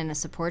plan and a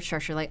support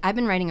structure. Like, I've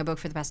been writing a book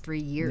for the past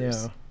 3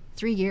 years. Yeah.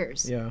 3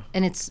 years. Yeah.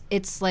 And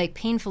it's like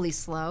painfully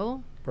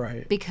slow.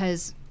 Right.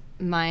 Because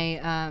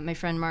my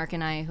friend Mark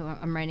and I, who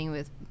I'm writing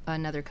with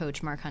another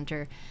coach, Mark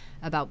Hunter,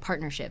 about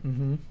partnership.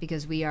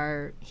 Because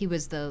he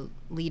was the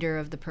leader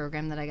of the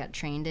program that I got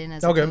trained in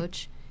as a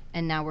coach.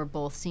 And now we're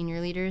both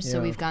senior leaders,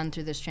 so we've gone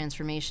through this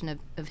transformation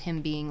of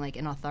him being like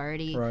an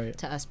authority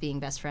to us being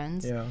best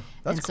friends. Yeah,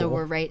 that's cool. So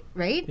we're right?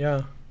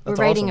 Yeah, we're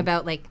writing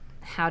about like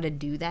how to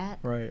do that,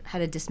 right? How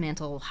to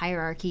dismantle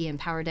hierarchy and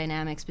power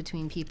dynamics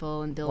between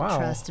people and build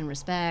trust and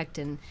respect.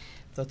 And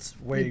that's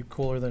way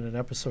cooler than an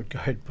episode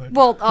guide. But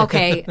well,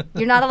 okay,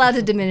 you're not allowed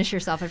to diminish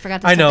yourself. I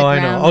forgot to say I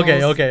know.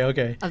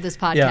 Okay. Of this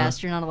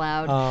podcast, you're not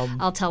allowed.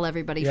 I'll tell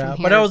everybody from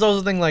here. But I was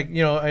also thinking like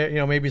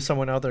maybe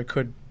someone out there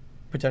could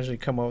potentially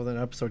come up with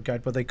an episode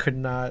guide, but they could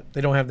not.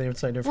 They don't have the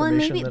inside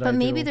information.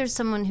 Maybe there's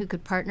someone who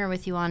could partner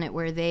with you on it,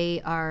 where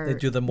they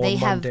do the more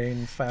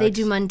mundane facts. They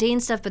do mundane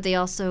stuff, but they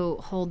also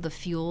hold the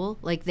fuel.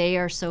 Like, they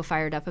are so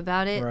fired up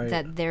about it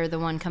that they're the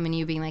one coming to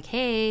you being like,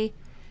 "Hey."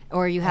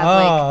 Or you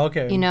have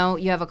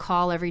you have a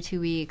call every 2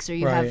 weeks, or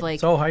you have like,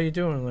 so how you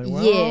doing? Like,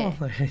 well,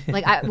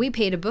 like we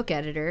paid a book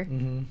editor,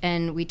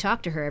 and we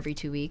talk to her every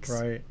 2 weeks.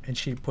 Right, and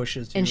she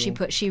pushes you.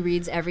 And she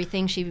reads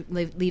everything. She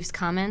leaves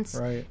comments.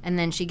 Right. And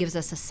then she gives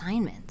us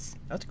assignments.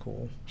 That's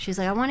cool. She's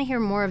like, I want to hear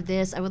more of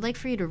this. I would like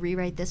for you to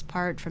rewrite this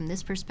part from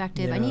this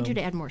perspective. Yeah. I need you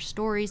to add more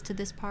stories to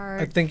this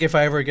part. I think if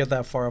I ever get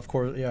that far, of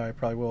course, I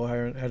probably will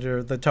hire an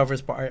editor. The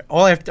toughest part,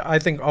 I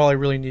think all I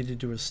really need to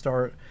do is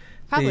start.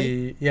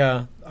 Probably.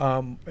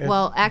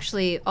 Well,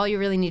 actually, all you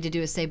really need to do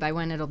is say by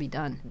when it'll be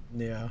done.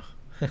 Yeah.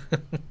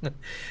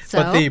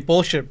 But the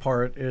bullshit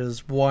part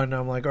is one,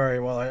 I'm like, all right,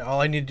 well,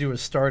 all I need to do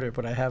is start it,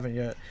 but I haven't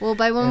yet. Well,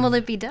 by when will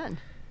it be done?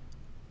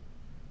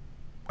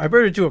 I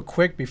better do it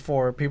quick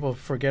before people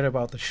forget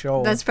about the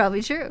show. That's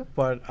probably true.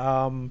 But,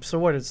 so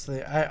what is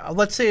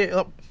let's say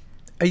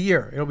a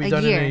year. It'll be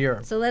done in a year.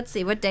 So let's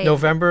see, what day?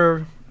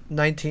 November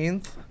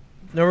 19th,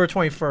 November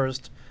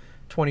 21st.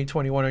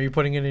 2021. Are you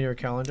putting it in your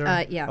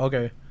calendar? Yeah.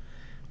 Okay.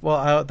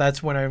 Well,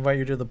 that's when I invite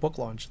you to the book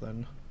launch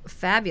then.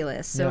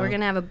 Fabulous. So we're going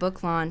to have a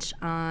book launch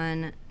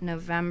on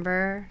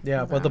November.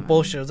 Yeah, but the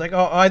bullshit is like,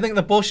 I think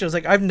the bullshit is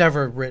like, I've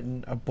never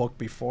written a book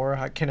before.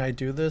 How can I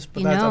do this?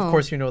 But of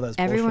course, that's bullshit.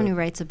 Everyone who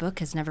writes a book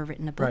has never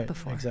written a book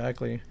before.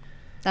 Exactly.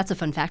 That's a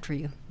fun fact for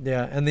you.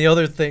 Yeah, and the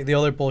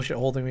other bullshit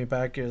holding me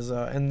back is,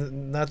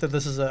 and not that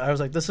this is I was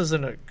like, this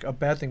isn't a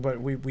bad thing,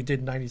 but we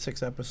did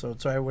 96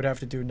 episodes, so I would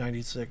have to do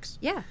 96.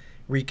 Yeah.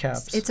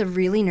 Recaps. It's a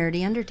really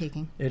nerdy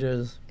undertaking. It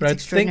is. But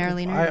it's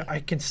extraordinarily nerdy.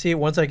 I can see it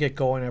once I get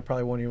going. I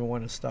probably won't even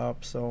want to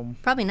stop. So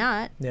probably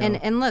not. Yeah.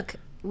 And look,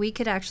 we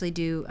could actually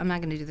do. I'm not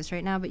going to do this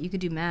right now, but you could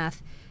do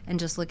math and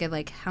just look at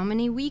like how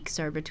many weeks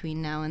are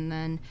between now and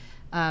then.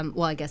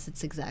 Well, I guess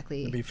it's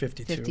exactly. It'd be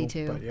 52.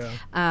 52. But yeah.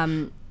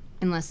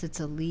 unless it's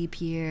a leap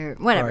year,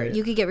 whatever. Right.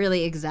 You could get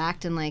really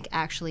exact and like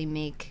actually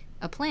make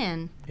a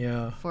plan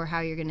for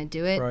how you're going to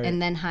do it,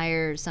 and then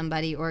hire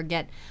somebody or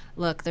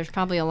look, there's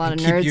probably a lot of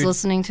nerds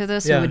listening to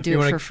this who would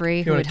do it for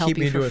free, who would help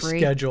you for free.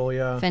 Schedule,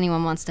 If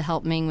anyone wants to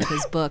help Ming with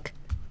his book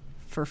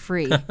for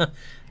free.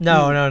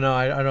 No, I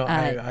don't.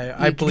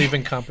 I believe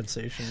in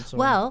compensation. So.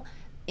 Well,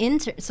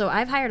 so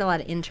I've hired a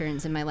lot of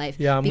interns in my life.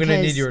 Yeah, I'm going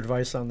to need your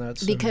advice on that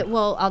soon.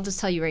 I'll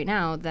just tell you right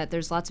now that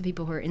there's lots of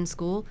people who are in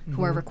school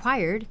who are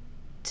required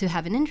to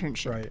have an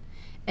internship. Right.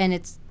 And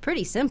it's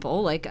pretty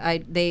simple. Like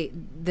the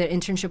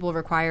internship will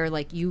require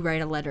like you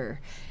write a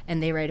letter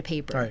and they write a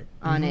paper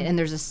on it, and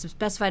there's a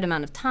specified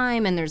amount of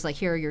time, and there's like,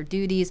 here are your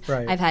duties.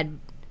 Right. I've had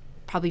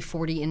probably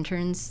 40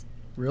 interns.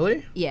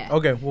 Really? Yeah.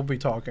 Okay, we'll be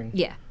talking.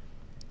 Yeah,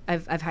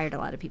 I've hired a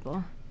lot of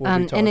people. We'll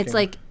be talking. And it's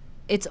like,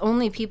 it's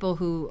only people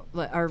who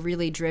are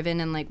really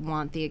driven and like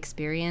want the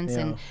experience,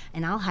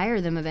 and I'll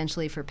hire them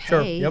eventually for pay.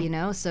 Sure. Yep. You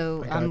know,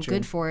 so I'm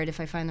good for it if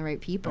I find the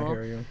right people. I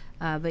hear you.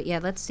 But yeah,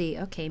 let's see.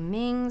 Okay,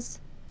 Ming's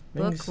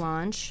book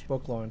launch.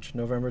 Book launch,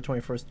 November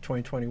 21st,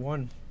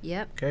 2021.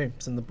 Yep. Okay,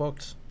 it's in the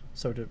books,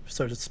 so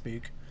to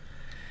speak.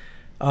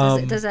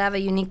 Does it have a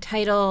unique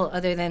title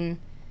other than?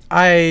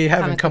 I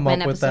haven't come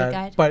up with that,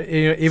 guide? But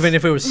even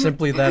if it was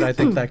simply that, I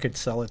think that could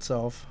sell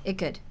itself. It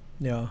could.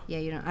 Yeah.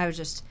 Yeah, I was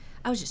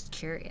just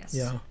curious.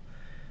 Yeah.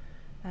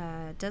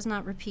 Does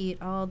not repeat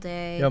all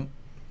day. Yep.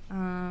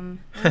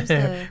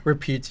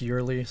 Repeats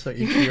yearly, so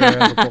each year I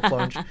have a book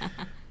launch.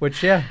 Which,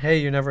 hey,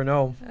 you never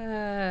know.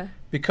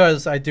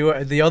 Because I do,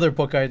 the other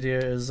book idea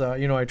is,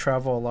 I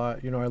travel a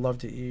lot. I love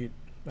to eat.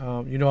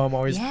 I'm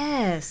always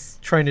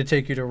trying to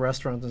take you to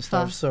restaurants and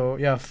stuff. So,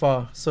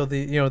 pho. So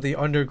the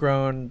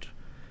underground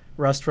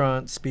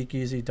restaurant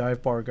speakeasy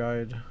dive bar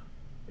guide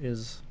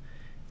is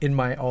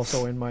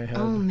also in my head.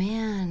 Oh,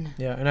 man.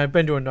 Yeah, and I've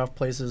been to enough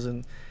places,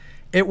 and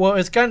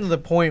it's gotten to the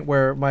point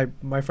where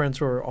my friends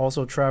who are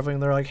also traveling,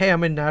 they're like, hey,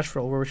 I'm in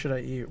Nashville. Where should I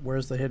eat?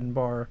 Where's the hidden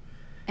bar?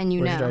 And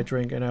where should I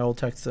drink? And I will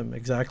text them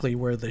exactly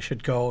where they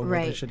should go and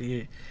what they should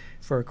eat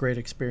for a great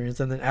experience.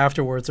 And then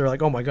afterwards, they're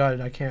like, oh, my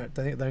God, I can't.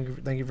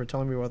 Thank you for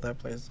telling me about that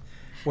place.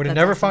 Would have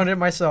never found it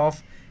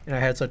myself, and I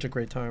had such a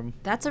great time.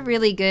 That's a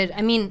really good,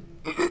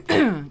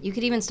 you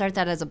could even start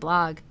that as a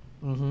blog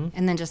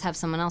and then just have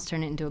someone else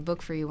turn it into a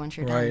book for you once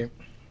you're done. Right.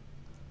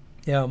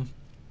 Yeah.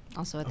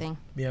 Also a thing.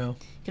 Yeah. You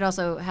could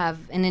also have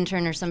an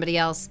intern or somebody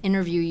else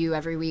interview you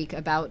every week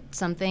about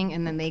something,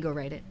 and then they go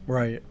write it.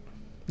 Right.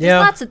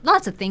 There's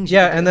lots of things.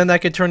 Yeah, and then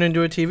that could turn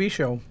into a TV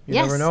show. You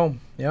never know.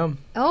 Yeah.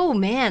 Oh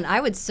man,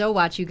 I would so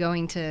watch you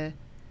going to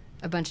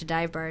a bunch of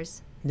dive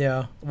bars.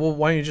 Yeah. Well,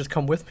 why don't you just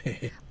come with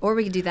me? Or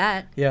we could do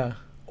that. Yeah.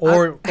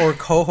 Or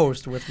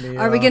co-host with me.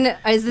 Are we gonna?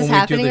 Is this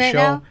happening right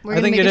now? We're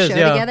gonna make a show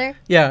together.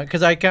 Yeah,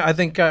 because I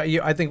think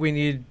we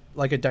need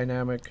like a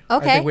dynamic.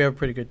 Okay. I think we have a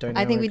pretty good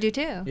dynamic. I think we do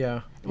too.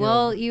 Yeah.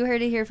 Well, you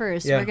heard it here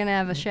first. Yeah. We're gonna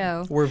have a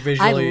show. We're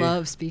visually. I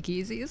love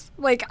speakeasies.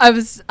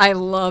 I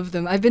love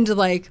them. I've been to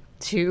like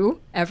 2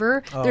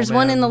 ever. There's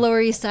one in the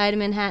Lower East Side of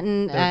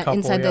Manhattan,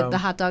 inside the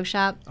hot dog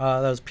shop.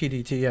 That was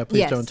PDT. Yeah.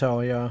 Please don't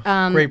tell.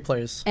 Yeah. Great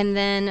place. And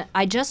then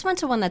I just went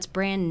to one that's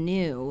brand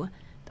new.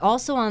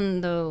 Also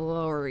on the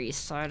Lower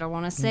East Side, I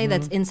want to say,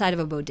 that's inside of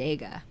a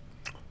bodega.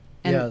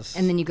 And, yes.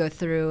 And then you go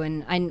through,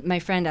 and my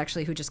friend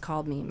actually who just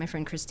called me, my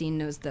friend Christine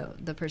knows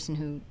the person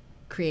who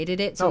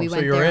created it. So we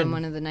went there on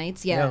one of the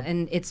nights. Yeah.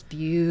 And it's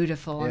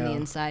beautiful on the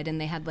inside.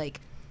 And they had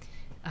like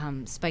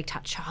spiked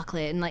hot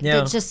chocolate and like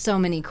there's just so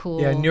many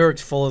cool. Yeah, New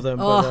York's full of them.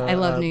 Oh, but, I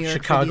love New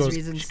York for these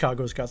reasons.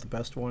 Chicago's got the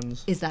best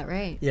ones. Is that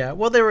right? Yeah.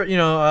 Well, they were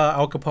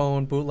Al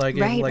Capone bootlegging.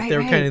 They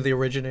were kind of the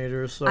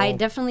originators. So. I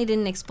definitely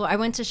didn't explore. I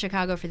went to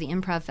Chicago for the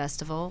Improv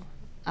Festival.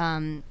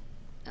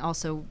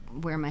 Also,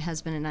 where my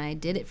husband and I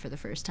did it for the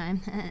first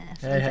time.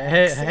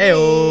 Hey.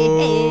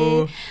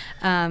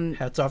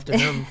 Hats off to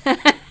him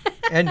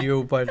and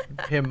you, but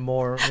him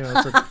more.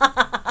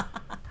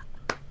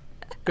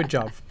 Good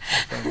job.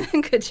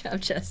 Good job,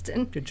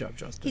 Justin. Good job,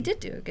 Justin. He did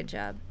do a good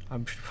job.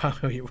 I'm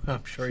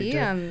sure he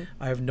did.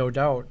 I have no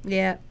doubt.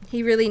 Yeah,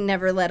 he really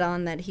never let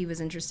on that he was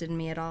interested in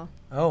me at all.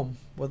 Oh,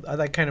 well,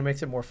 that kind of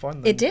makes it more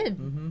fun then. It did.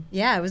 Mm-hmm.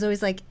 Yeah, I was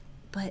always like,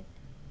 but...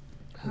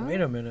 Huh?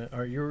 Wait a minute.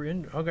 Are you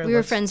in? Okay. We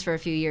were friends for a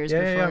few years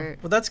before. Yeah.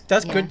 Well, that's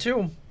good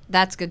too.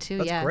 That's good too.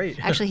 That's great.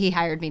 Actually, he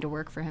hired me to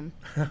work for him.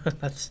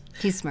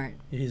 He's smart.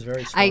 He's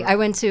very smart. I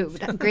went to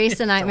Grace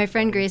and I. My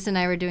friend Grace and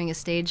I were doing a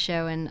stage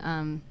show,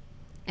 and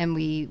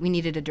we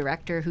needed a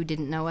director who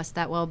didn't know us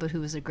that well, but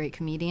who was a great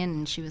comedian.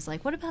 And she was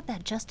like, "What about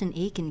that Justin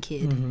Aiken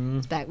kid?"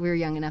 Mm-hmm. Back we were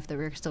young enough that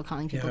we were still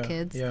calling people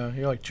kids. Yeah,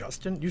 you're like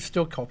Justin. You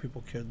still call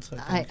people kids.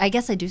 I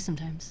guess I do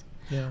sometimes.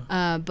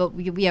 Yeah. But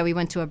we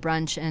went to a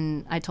brunch,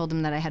 and I told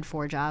him that I had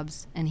 4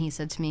 jobs, and he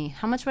said to me,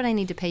 "How much would I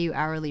need to pay you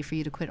hourly for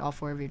you to quit all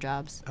 4 of your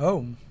jobs?"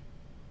 Oh.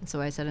 So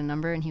I said a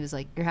number, and he was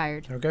like, "You're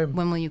hired. Okay.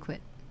 When will you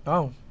quit?"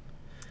 Oh.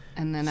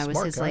 And then I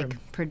was his guy.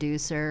 like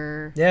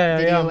producer,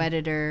 video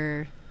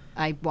editor.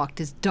 I walked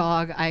his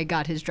dog. I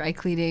got his dry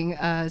cleaning.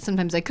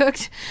 Sometimes I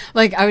cooked.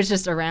 Like, I was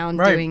just around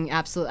doing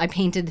I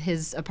painted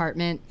his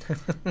apartment,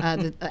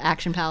 the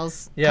Action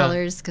Pals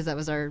colors, because that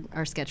was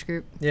our sketch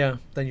group. Yeah.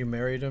 Then you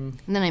married him.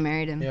 And then I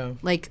married him. Yeah.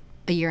 Like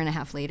a year and a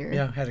half later.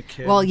 Yeah, had a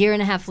kid. Well, a year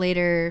and a half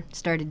later,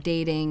 started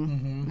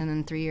dating, and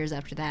then 3 years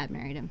after that,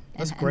 married him.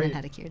 That's great. And then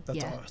had a kid.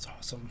 That's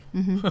awesome.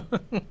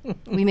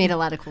 We made a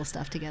lot of cool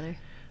stuff together.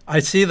 I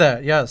see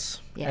that,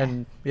 yes. Yeah.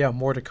 And,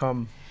 more to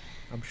come,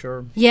 I'm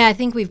sure. Yeah, I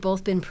think we've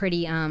both been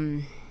pretty,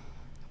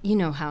 you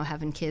know how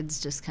having kids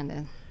just kind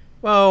of...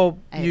 Well,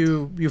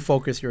 you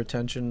focus your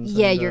attention.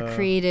 Yeah, your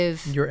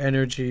creative... Your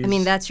energies. I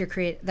mean, that's your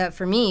that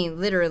for me,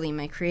 literally,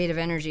 my creative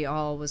energy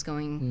all was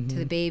going to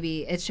the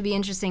baby. It should be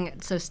interesting.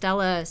 So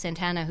Stella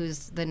Santana,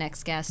 who's the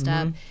next guest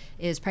up,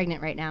 is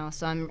pregnant right now.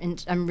 So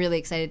I'm really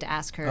excited to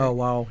ask her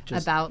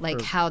about,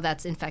 like, how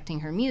that's infecting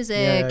her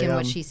music and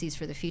what she sees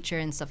for the future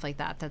and stuff like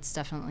that. That's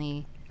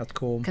definitely... That's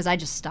cool. Because I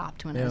just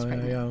stopped when I was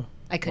pregnant. Yeah.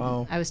 I couldn't.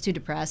 Wow. I was too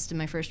depressed in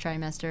my first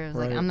trimester. I was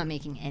like, I'm not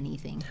making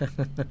anything.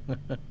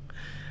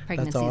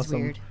 Pregnancy is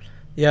weird.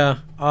 Yeah.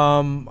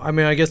 I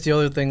mean, I guess the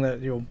other thing that,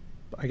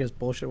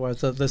 bullshit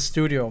was the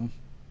studio.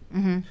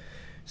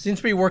 Seems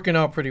to be working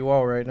out pretty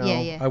well right now.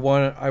 Yeah.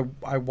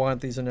 I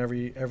want these in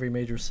every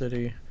major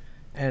city,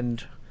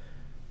 and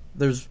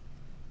there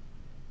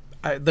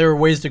are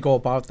ways to go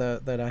about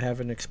that I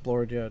haven't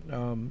explored yet.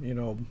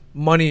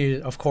 Money,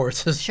 of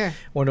course, is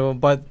one of them.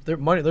 But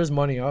there's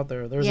money out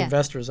there. There's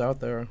investors out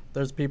there.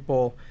 There's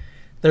people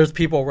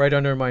right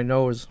under my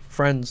nose,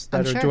 friends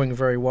that are doing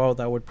very well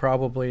that would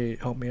probably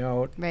help me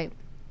out. Right.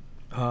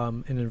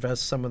 And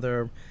invest some of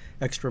their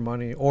extra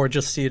money, or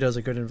just see it as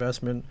a good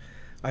investment.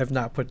 I have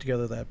not put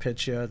together that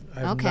pitch yet.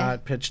 I have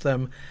not pitched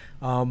them.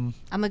 I'm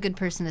a good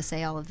person to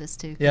say all of this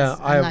to. Yeah,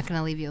 I'm not going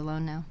to leave you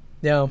alone now.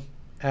 Yeah,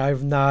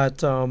 I've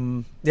not.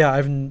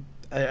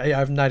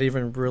 I've not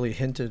even really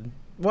hinted.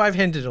 Well, I've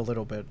hinted a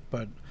little bit,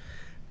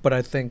 but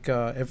I think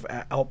if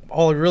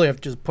I'll really have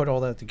to just put all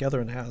that together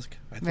and ask.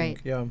 I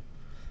think,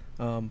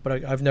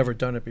 but I've never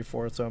done it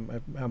before, so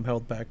I'm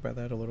held back by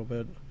that a little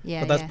bit.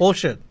 Yeah, but that's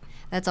bullshit.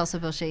 That's also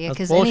bullshit. Yeah,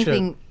 because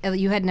anything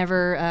you had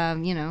never,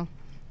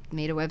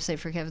 made a website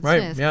for Kevin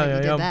Smith. Yeah,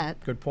 you did that.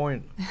 Good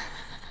point.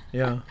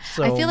 Yeah.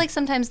 So I feel like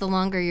sometimes the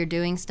longer you're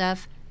doing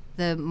stuff,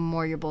 the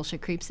more your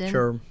bullshit creeps in.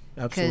 Sure,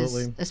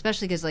 absolutely.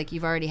 Especially because like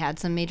you've already had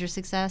some major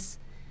success,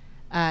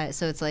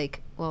 so it's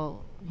like,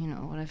 well,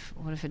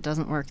 what if it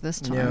doesn't work this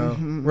time? Yeah,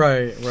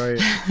 right.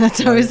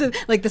 That's always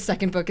like the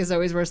second book is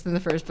always worse than the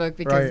first book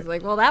because it's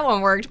like, well, that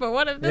one worked, but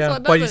what if this one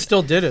doesn't? But you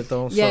still did it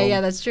though.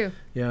 Yeah, that's true.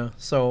 Yeah,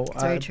 so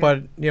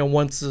but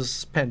once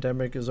this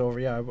pandemic is over,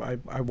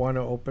 I want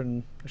to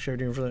open a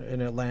shared union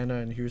in Atlanta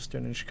and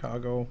Houston and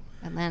Chicago.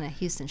 Atlanta,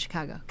 Houston,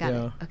 Chicago. Got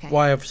it. Okay.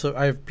 Well,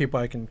 I have people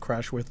I can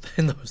crash with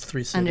in those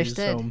three cities.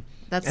 Understood. So,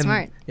 that's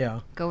smart. Yeah.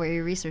 Go where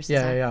your resources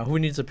are. Yeah. Who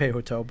needs to pay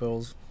hotel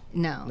bills?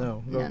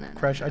 No.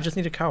 Crash. No. I just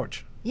need a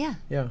couch. Yeah.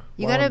 Yeah.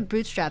 You got to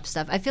bootstrap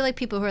stuff. I feel like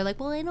people who are like,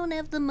 well, I don't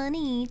have the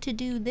money to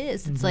do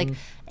this. It's like,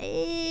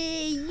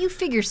 you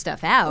figure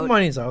stuff out. The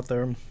money's out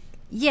there.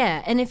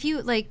 Yeah. And if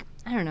you, like,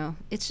 I don't know,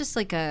 it's just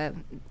like a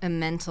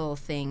mental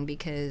thing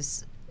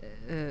because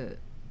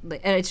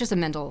it's just a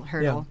mental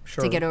hurdle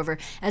to get over.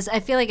 As I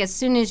feel like as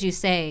soon as you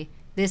say,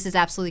 this is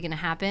absolutely going to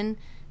happen,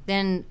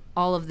 then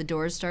all of the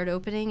doors start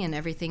opening and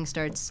everything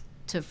starts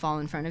to fall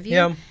in front of you.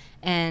 Yeah.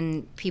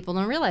 And people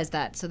don't realize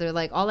that. So they're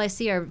like, all I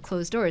see are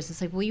closed doors.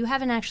 It's like, well, you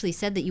haven't actually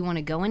said that you want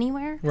to go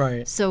anywhere.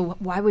 Right. So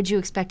why would you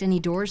expect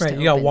any doors to open?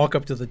 You got to walk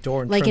up to the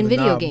door and like turn in the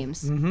video knob.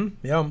 games. Mm-hmm.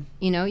 Yeah.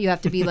 You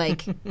have to be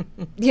like,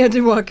 you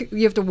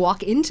have to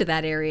walk into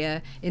that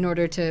area in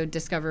order to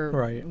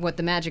discover what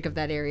the magic of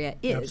that area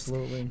is.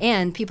 Absolutely.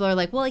 And people are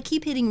like, well, I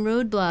keep hitting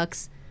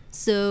roadblocks,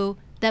 so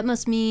that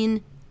must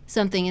mean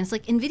something. And it's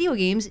like in video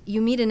games,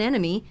 you meet an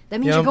enemy. That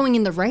means you're going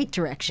in the right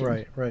direction.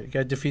 Right. You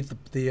got to defeat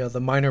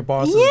the minor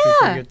bosses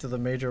before you get to the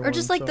major ones. Or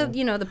just like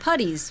the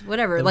putties,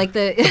 whatever. Like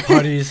the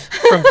putties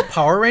from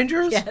Power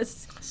Rangers?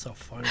 Yes. So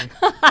funny.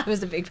 I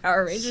was a big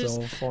Power Rangers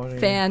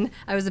fan.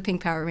 I was a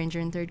pink Power Ranger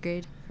in 3rd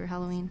grade for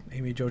Halloween.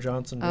 Amy Jo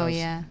Johnson. Oh,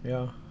 yes.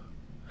 Yeah.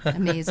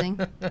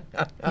 Amazing.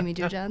 Amy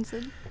Jo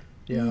Johnson.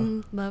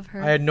 Yeah. Love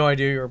her. I had no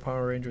idea you were a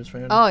Power Rangers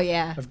fan. Oh,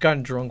 yeah. I've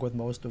gotten drunk with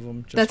most of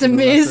them. That's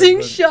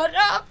amazing. Shut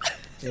up.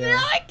 Yeah.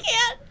 I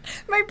can't.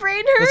 My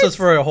brain hurts. This is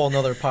for a whole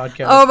nother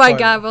podcast. Oh, my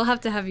God. We'll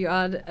have to have you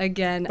on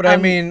again. But I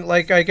mean,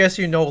 like, I guess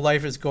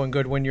life is going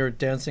good when you're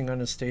dancing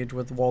on a stage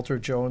with Walter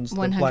Jones,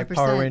 100%. The Black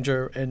Power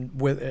Ranger, and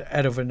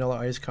at a Vanilla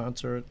Ice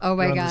concert. Oh,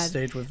 my God. On the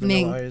stage with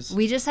Vanilla Ice.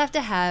 We just have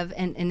to have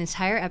an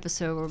entire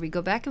episode where we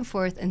go back and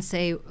forth and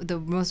say the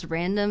most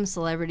random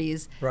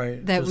celebrities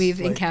that we've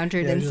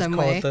encountered in some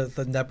way. Call it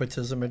the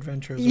nepotism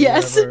adventures or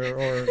whatever,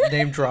 or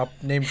name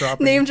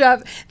dropping. Name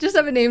drop. Just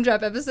have a name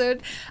drop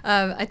episode.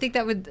 I think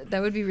that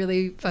would be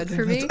really fun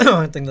for me.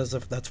 I think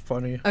that's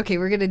funny. Okay,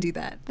 we're gonna do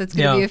that. That's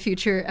gonna be a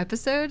future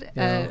episode.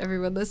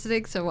 Everyone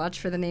listening, so watch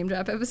for the name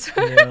drop episode.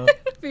 Yeah.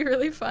 It'd be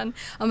really fun.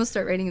 I'm gonna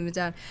start writing them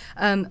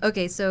down.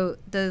 Okay, so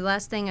the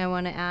last thing I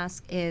want to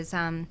ask is,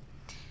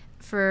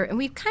 and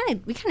we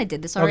kind of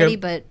did this already,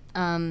 but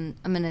I'm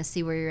gonna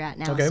see where you're at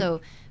now. Okay.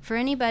 So for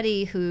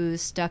anybody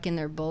who's stuck in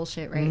their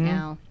bullshit right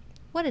now,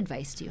 what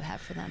advice do you have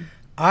for them?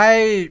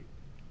 I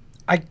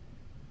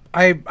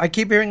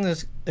keep hearing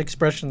this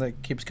expression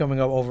that keeps coming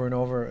up over and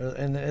over,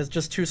 and it's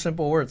just two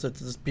simple words. It's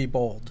just be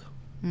bold.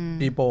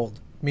 Be bold.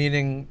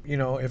 Meaning,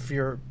 if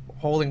you're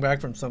holding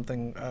back from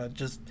something,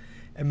 just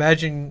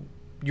imagine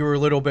you were a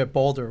little bit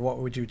bolder. What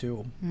would you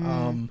do?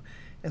 And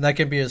that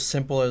can be as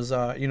simple as,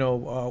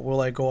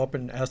 will I go up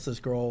and ask this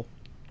girl,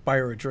 buy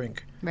her a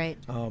drink? Right.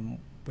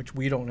 Which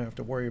we don't have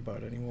to worry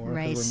about anymore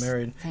because we're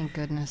married. Thank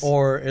goodness.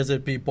 Or is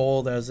it be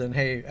bold as in,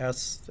 hey,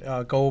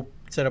 go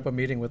set up a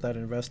meeting with that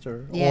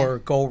investor, or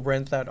go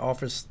rent that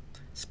office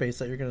space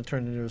that you're going to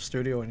turn into a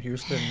studio in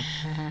Houston,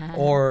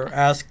 or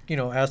ask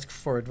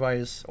for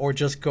advice, or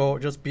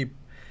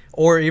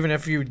or even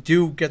if you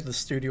do get the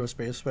studio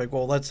space, like,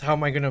 well, how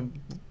am I going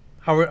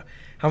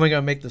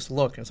to make this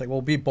look? And it's like,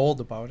 well, be bold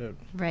about it.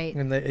 Right.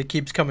 And it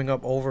keeps coming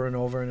up over and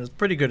over, and it's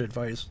pretty good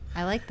advice.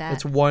 I like that.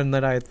 It's one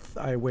that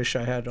I wish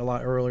I had a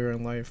lot earlier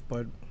in life,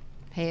 but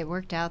hey, it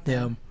worked out though.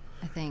 Yeah.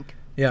 I think.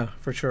 Yeah,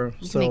 for sure.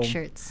 You can make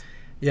shirts.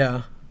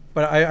 Yeah,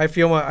 but I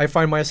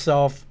find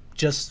myself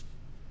just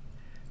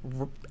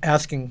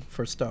asking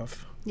for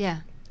stuff.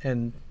 Yeah.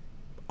 And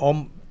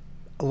a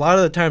lot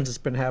of the times it's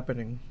been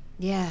happening.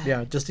 Yeah.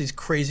 Yeah, just these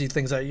crazy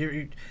things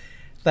that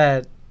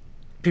that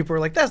people are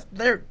like,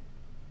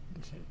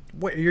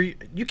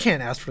 you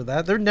can't ask for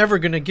that. They're never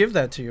going to give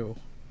that to you.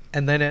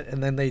 And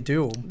then they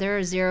do. There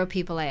are 0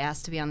 people I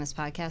asked to be on this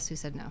podcast who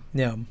said no.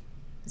 Yeah.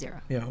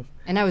 0. Yeah.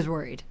 And I was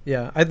worried.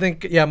 Yeah. I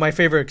think, my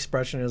favorite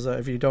expression is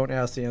if you don't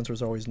ask, the answer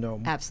is always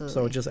no. Absolutely.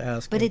 So just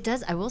ask. But it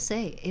does, I will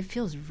say, it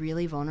feels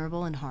really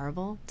vulnerable and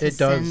horrible to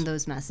send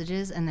those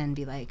messages and then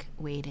be like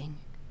waiting.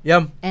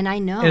 Yeah. And I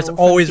know. And it's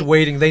always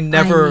waiting. They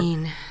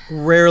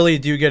rarely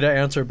do you get an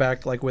answer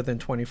back like within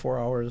 24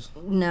 hours.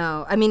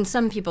 No. I mean,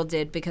 some people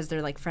did because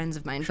they're like friends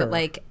of mine. Sure. But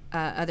like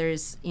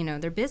others,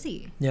 they're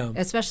busy. Yeah.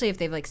 Especially if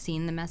they've like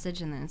seen the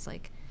message and then it's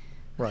like,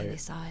 okay, they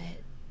saw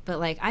it. But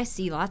like I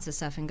see lots of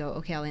stuff and go,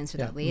 okay, I'll answer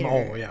that later.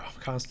 Oh, yeah.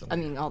 Constantly.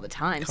 I mean, all the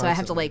time. So I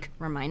have to like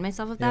remind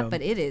myself of that.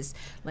 But it is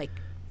like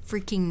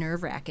freaking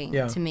nerve-wracking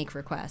to make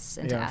requests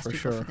and to ask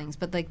people for things,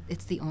 but like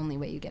it's the only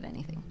way you get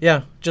anything.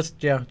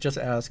 Just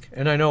ask.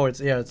 And I know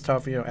it's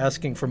tough.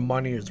 Asking for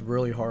money is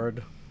really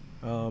hard.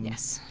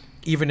 Yes.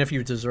 Even if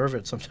you deserve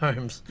it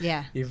sometimes.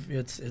 Yeah.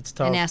 It's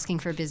tough. And asking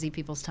for busy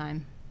people's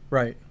time.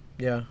 Right.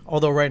 Yeah.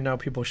 Although right now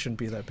people shouldn't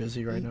be that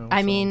busy right now.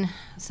 I mean,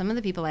 some of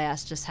the people I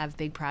asked just have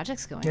big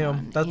projects going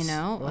on.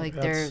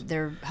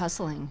 They're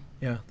hustling.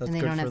 Yeah, that's and they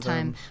good don't for have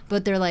time. them.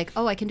 But they're like,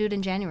 oh, I can do it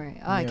in January.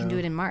 Oh, I can do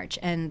it in March,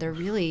 and they're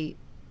really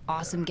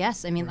awesome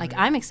guests. I mean, like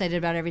I'm excited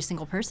about every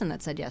single person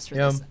that said yes for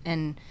this,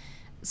 and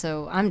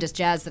so I'm just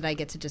jazzed that I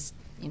get to just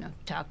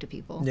talk to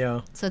people.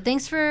 Yeah. So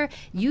thanks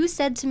you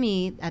said to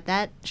me at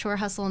that Shore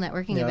Hustle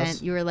networking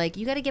event, you were like,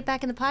 you got to get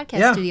back in the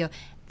podcast studio.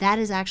 That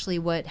is actually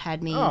what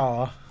had me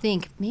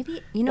think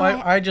maybe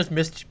I just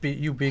missed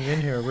you being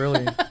in here,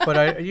 really.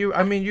 But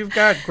you've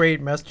got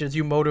great messages.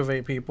 You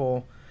motivate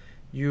people,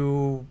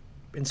 you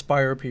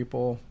inspire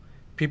people.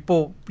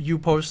 You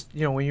post,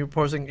 when you're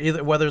posting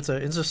either whether it's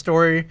an Insta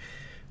story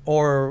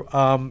or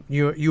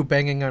you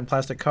banging on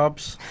plastic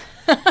cups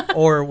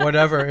or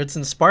whatever. It's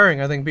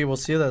inspiring. I think people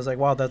see that as like,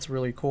 wow, that's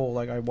really cool.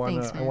 Like I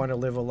want to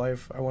live a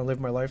life. I want to live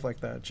my life like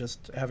that,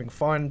 just having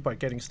fun but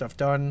getting stuff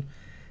done.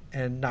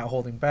 And not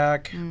holding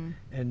back, and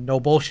no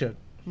bullshit.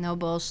 No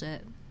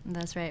bullshit.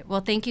 That's right.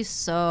 Well, thank you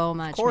so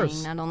much,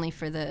 Ming, not only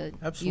for the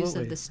use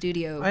of the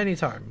studio.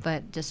 Anytime.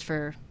 But just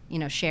for,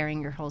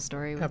 sharing your whole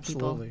story with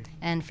people.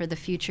 And for the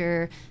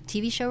future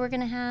TV show we're going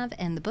to have,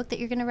 and the book that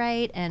you're going to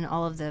write, and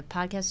all of the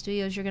podcast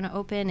studios you're going to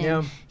open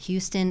in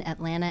Houston,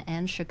 Atlanta,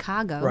 and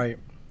Chicago. Right.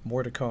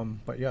 More to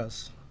come, but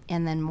yes.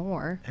 And then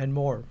more. And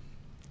more.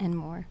 And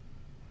more.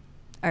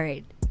 All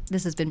right.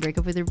 This has been Break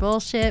Up With Your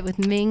Bullshit with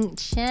Ming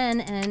Chen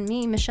and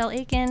me, Michelle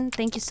Aiken.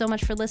 Thank you so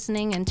much for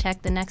listening, and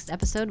check the next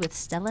episode with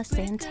Stella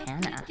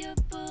Santana.